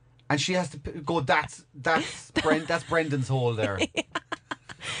 and she has to go. That's Brendan's hole there.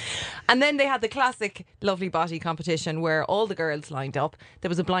 And then they had the classic Lovely Body competition where all the girls lined up. There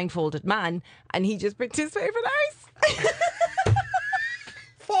was a blindfolded man, and he just picked his favourite arse.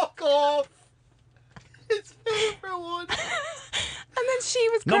 Fuck off. His favourite one. And then she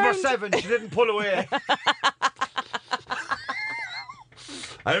was Number crowned. 7. She didn't pull away.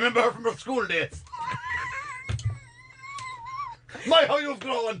 I remember her from her school days. My, how you've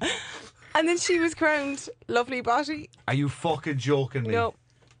grown. And then she was crowned Lovely Body. Are you fucking joking me? No.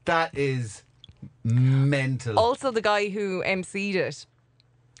 That is mental. Also, the guy who emceed it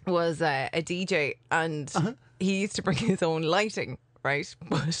was a DJ, and he used to bring his own lighting, right?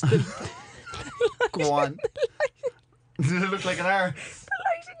 But Go on. Did it look like an arse? the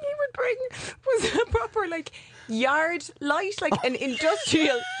lighting he would bring was a proper yard light, like an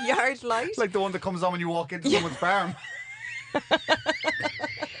industrial yard light. Like the one that comes on when you walk into someone's farm.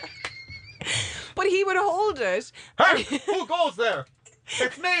 But he would hold it. Hey, who goes there?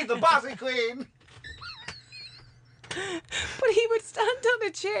 It's me, the bossy queen. But he would stand on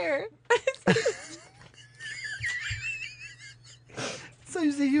a chair. So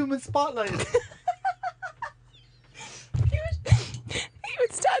he's a human spotlight. He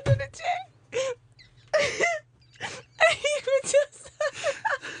would stand on a chair. And he would just.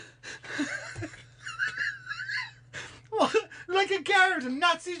 What? Like a guard in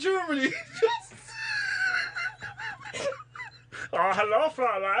Nazi Germany. Oh, hello,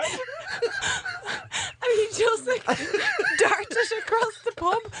 Fräulein. And he just darted across the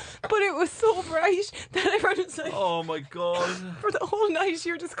pub, but it was so bright that everyone was like, Oh my god. for the whole night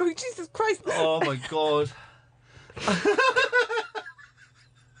you're just going, Jesus Christ. Oh my god.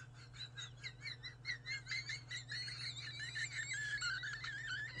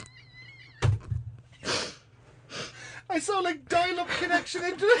 I saw dial-up connection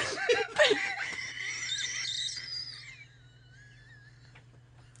into it.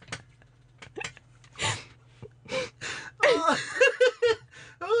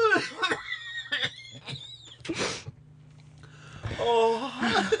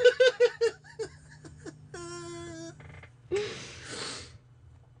 Oh.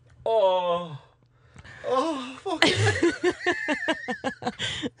 Oh. Oh, fucking.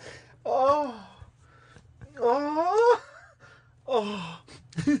 Oh. Oh. Oh.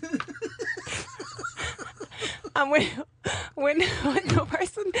 And when the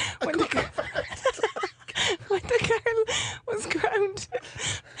person when the girl was crowned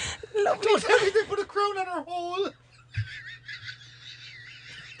Lovely Don't tell me they put a crown on her hole.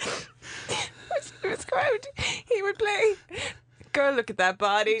 when she was crowned, he would play Girl, Look at That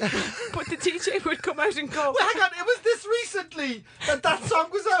Body. But the DJ would come out and go, Well, hang on, it was this recently that song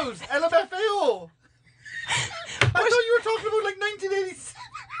was out. LMFAO. I thought you were talking about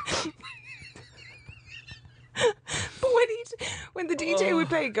 1987. but when the DJ would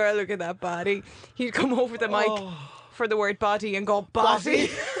play Girl, Look at That Body, he'd come over the mic for the word body and go, Body.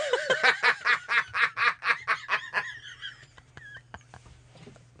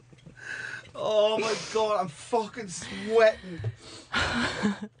 Oh my god, I'm fucking sweating.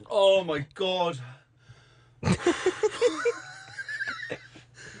 Oh my god.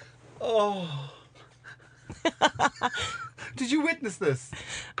 Oh. Did you witness this?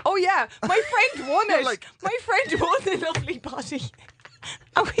 Oh yeah, my friend won You're it. like- My friend won the Lovely Body.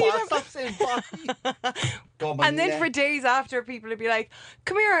 And, we Oh, were- stop saying body. God, my and then neck. for days after, people would be like,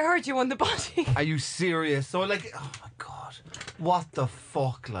 "Come here, I heard you won the body." Are you serious? So oh my god. What the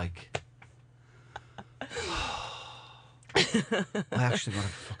fuck, I actually got a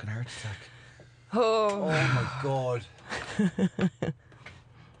fucking heart attack. Oh, Oh my god.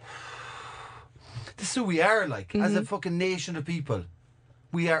 This is who we are, as a fucking nation of people.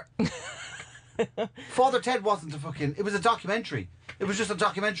 We are. Father Ted wasn't it was a documentary. It was just a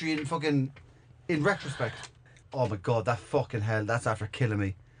documentary in retrospect. Oh my god, that fucking hell, that's after killing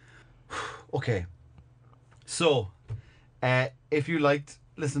me. Okay. So, if you liked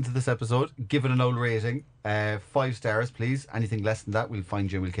listen to this episode, give it an old rating. 5 stars, please. Anything less than that, we'll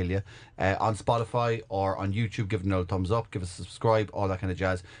find you and we'll kill you. On Spotify or on YouTube, give it an old thumbs up, give us a subscribe, all that kind of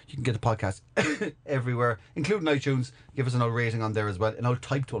jazz. You can get the podcast everywhere, including iTunes. Give us an old rating on there as well. An old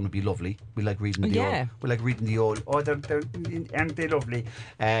typed one would be lovely. We like reading the old. We like reading the old. Oh, aren't they lovely?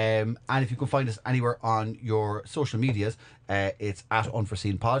 And if you can find us anywhere on your social medias, it's at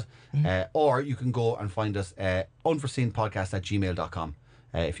Unforeseen Pod. Or you can go and find us unforeseenpodcast@gmail.com.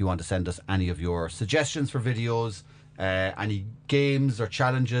 If you want to send us any of your suggestions for videos, any games or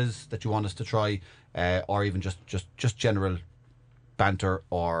challenges that you want us to try, or even just general banter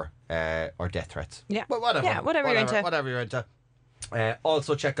or death threats. Yeah. Well, whatever. Yeah, whatever you're into.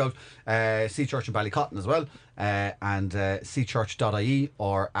 Also check out Sea Church in Ballycotton as well, and seachurch.ie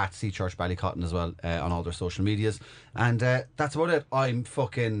or at Sea Church Ballycotton as well on all their social medias. And that's about it. I'm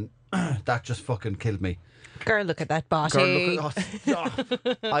fucking... that just fucking killed me. Girl, look at that body.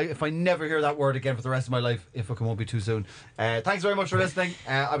 If I never hear that word again for the rest of my life, it fucking won't be too soon. Thanks very much for listening.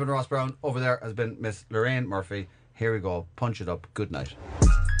 I've been Ross Brown. Over there has been Miss Lorraine Murphy. Here we go. Punch it up. Good night.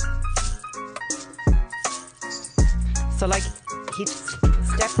 So, like, he'd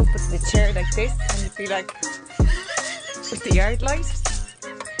step up with the chair like this, and he'd be like, with the yard light.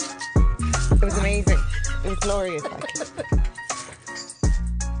 It was amazing. It was glorious. Like.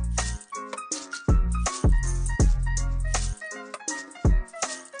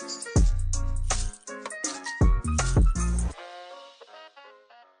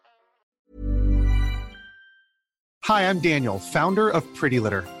 Hi, I'm Daniel, founder of Pretty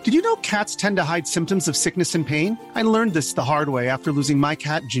Litter. Did you know cats tend to hide symptoms of sickness and pain? I learned this the hard way after losing my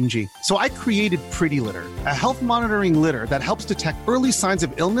cat, Gingy. So I created Pretty Litter, a health monitoring litter that helps detect early signs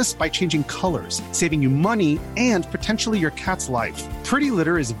of illness by changing colors, saving you money and potentially your cat's life. Pretty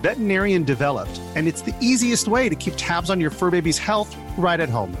Litter is veterinarian developed, and it's the easiest way to keep tabs on your fur baby's health right at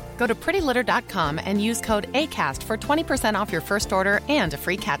home. Go to prettylitter.com and use code ACAST for 20% off your first order and a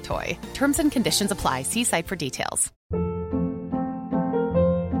free cat toy. Terms and conditions apply. See site for details.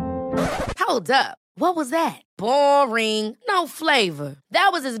 Hold up. What was that? Boring. No flavor.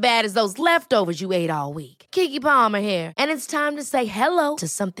 That was as bad as those leftovers you ate all week. Keke Palmer here, and it's time to say hello to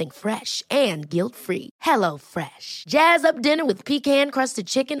something fresh and guilt-free. Hello Fresh. Jazz up dinner with pecan-crusted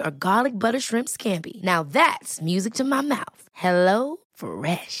chicken or garlic butter shrimp scampi. Now that's music to my mouth. Hello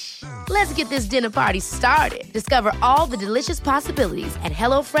Fresh. Let's get this dinner party started. Discover all the delicious possibilities at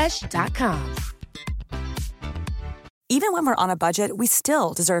hellofresh.com. Even when we're on a budget, we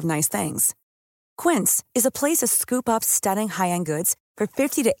still deserve nice things. Quince is a place to scoop up stunning high-end goods for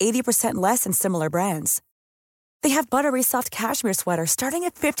 50 to 80% less than similar brands. They have buttery soft cashmere sweaters starting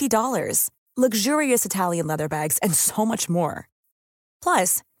at $50, luxurious Italian leather bags, and so much more.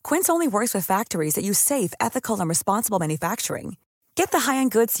 Plus, Quince only works with factories that use safe, ethical, and responsible manufacturing. Get the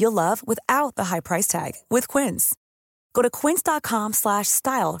high-end goods you'll love without the high price tag with Quince. Go to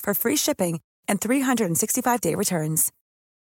quince.com/style for free shipping and 365-day returns.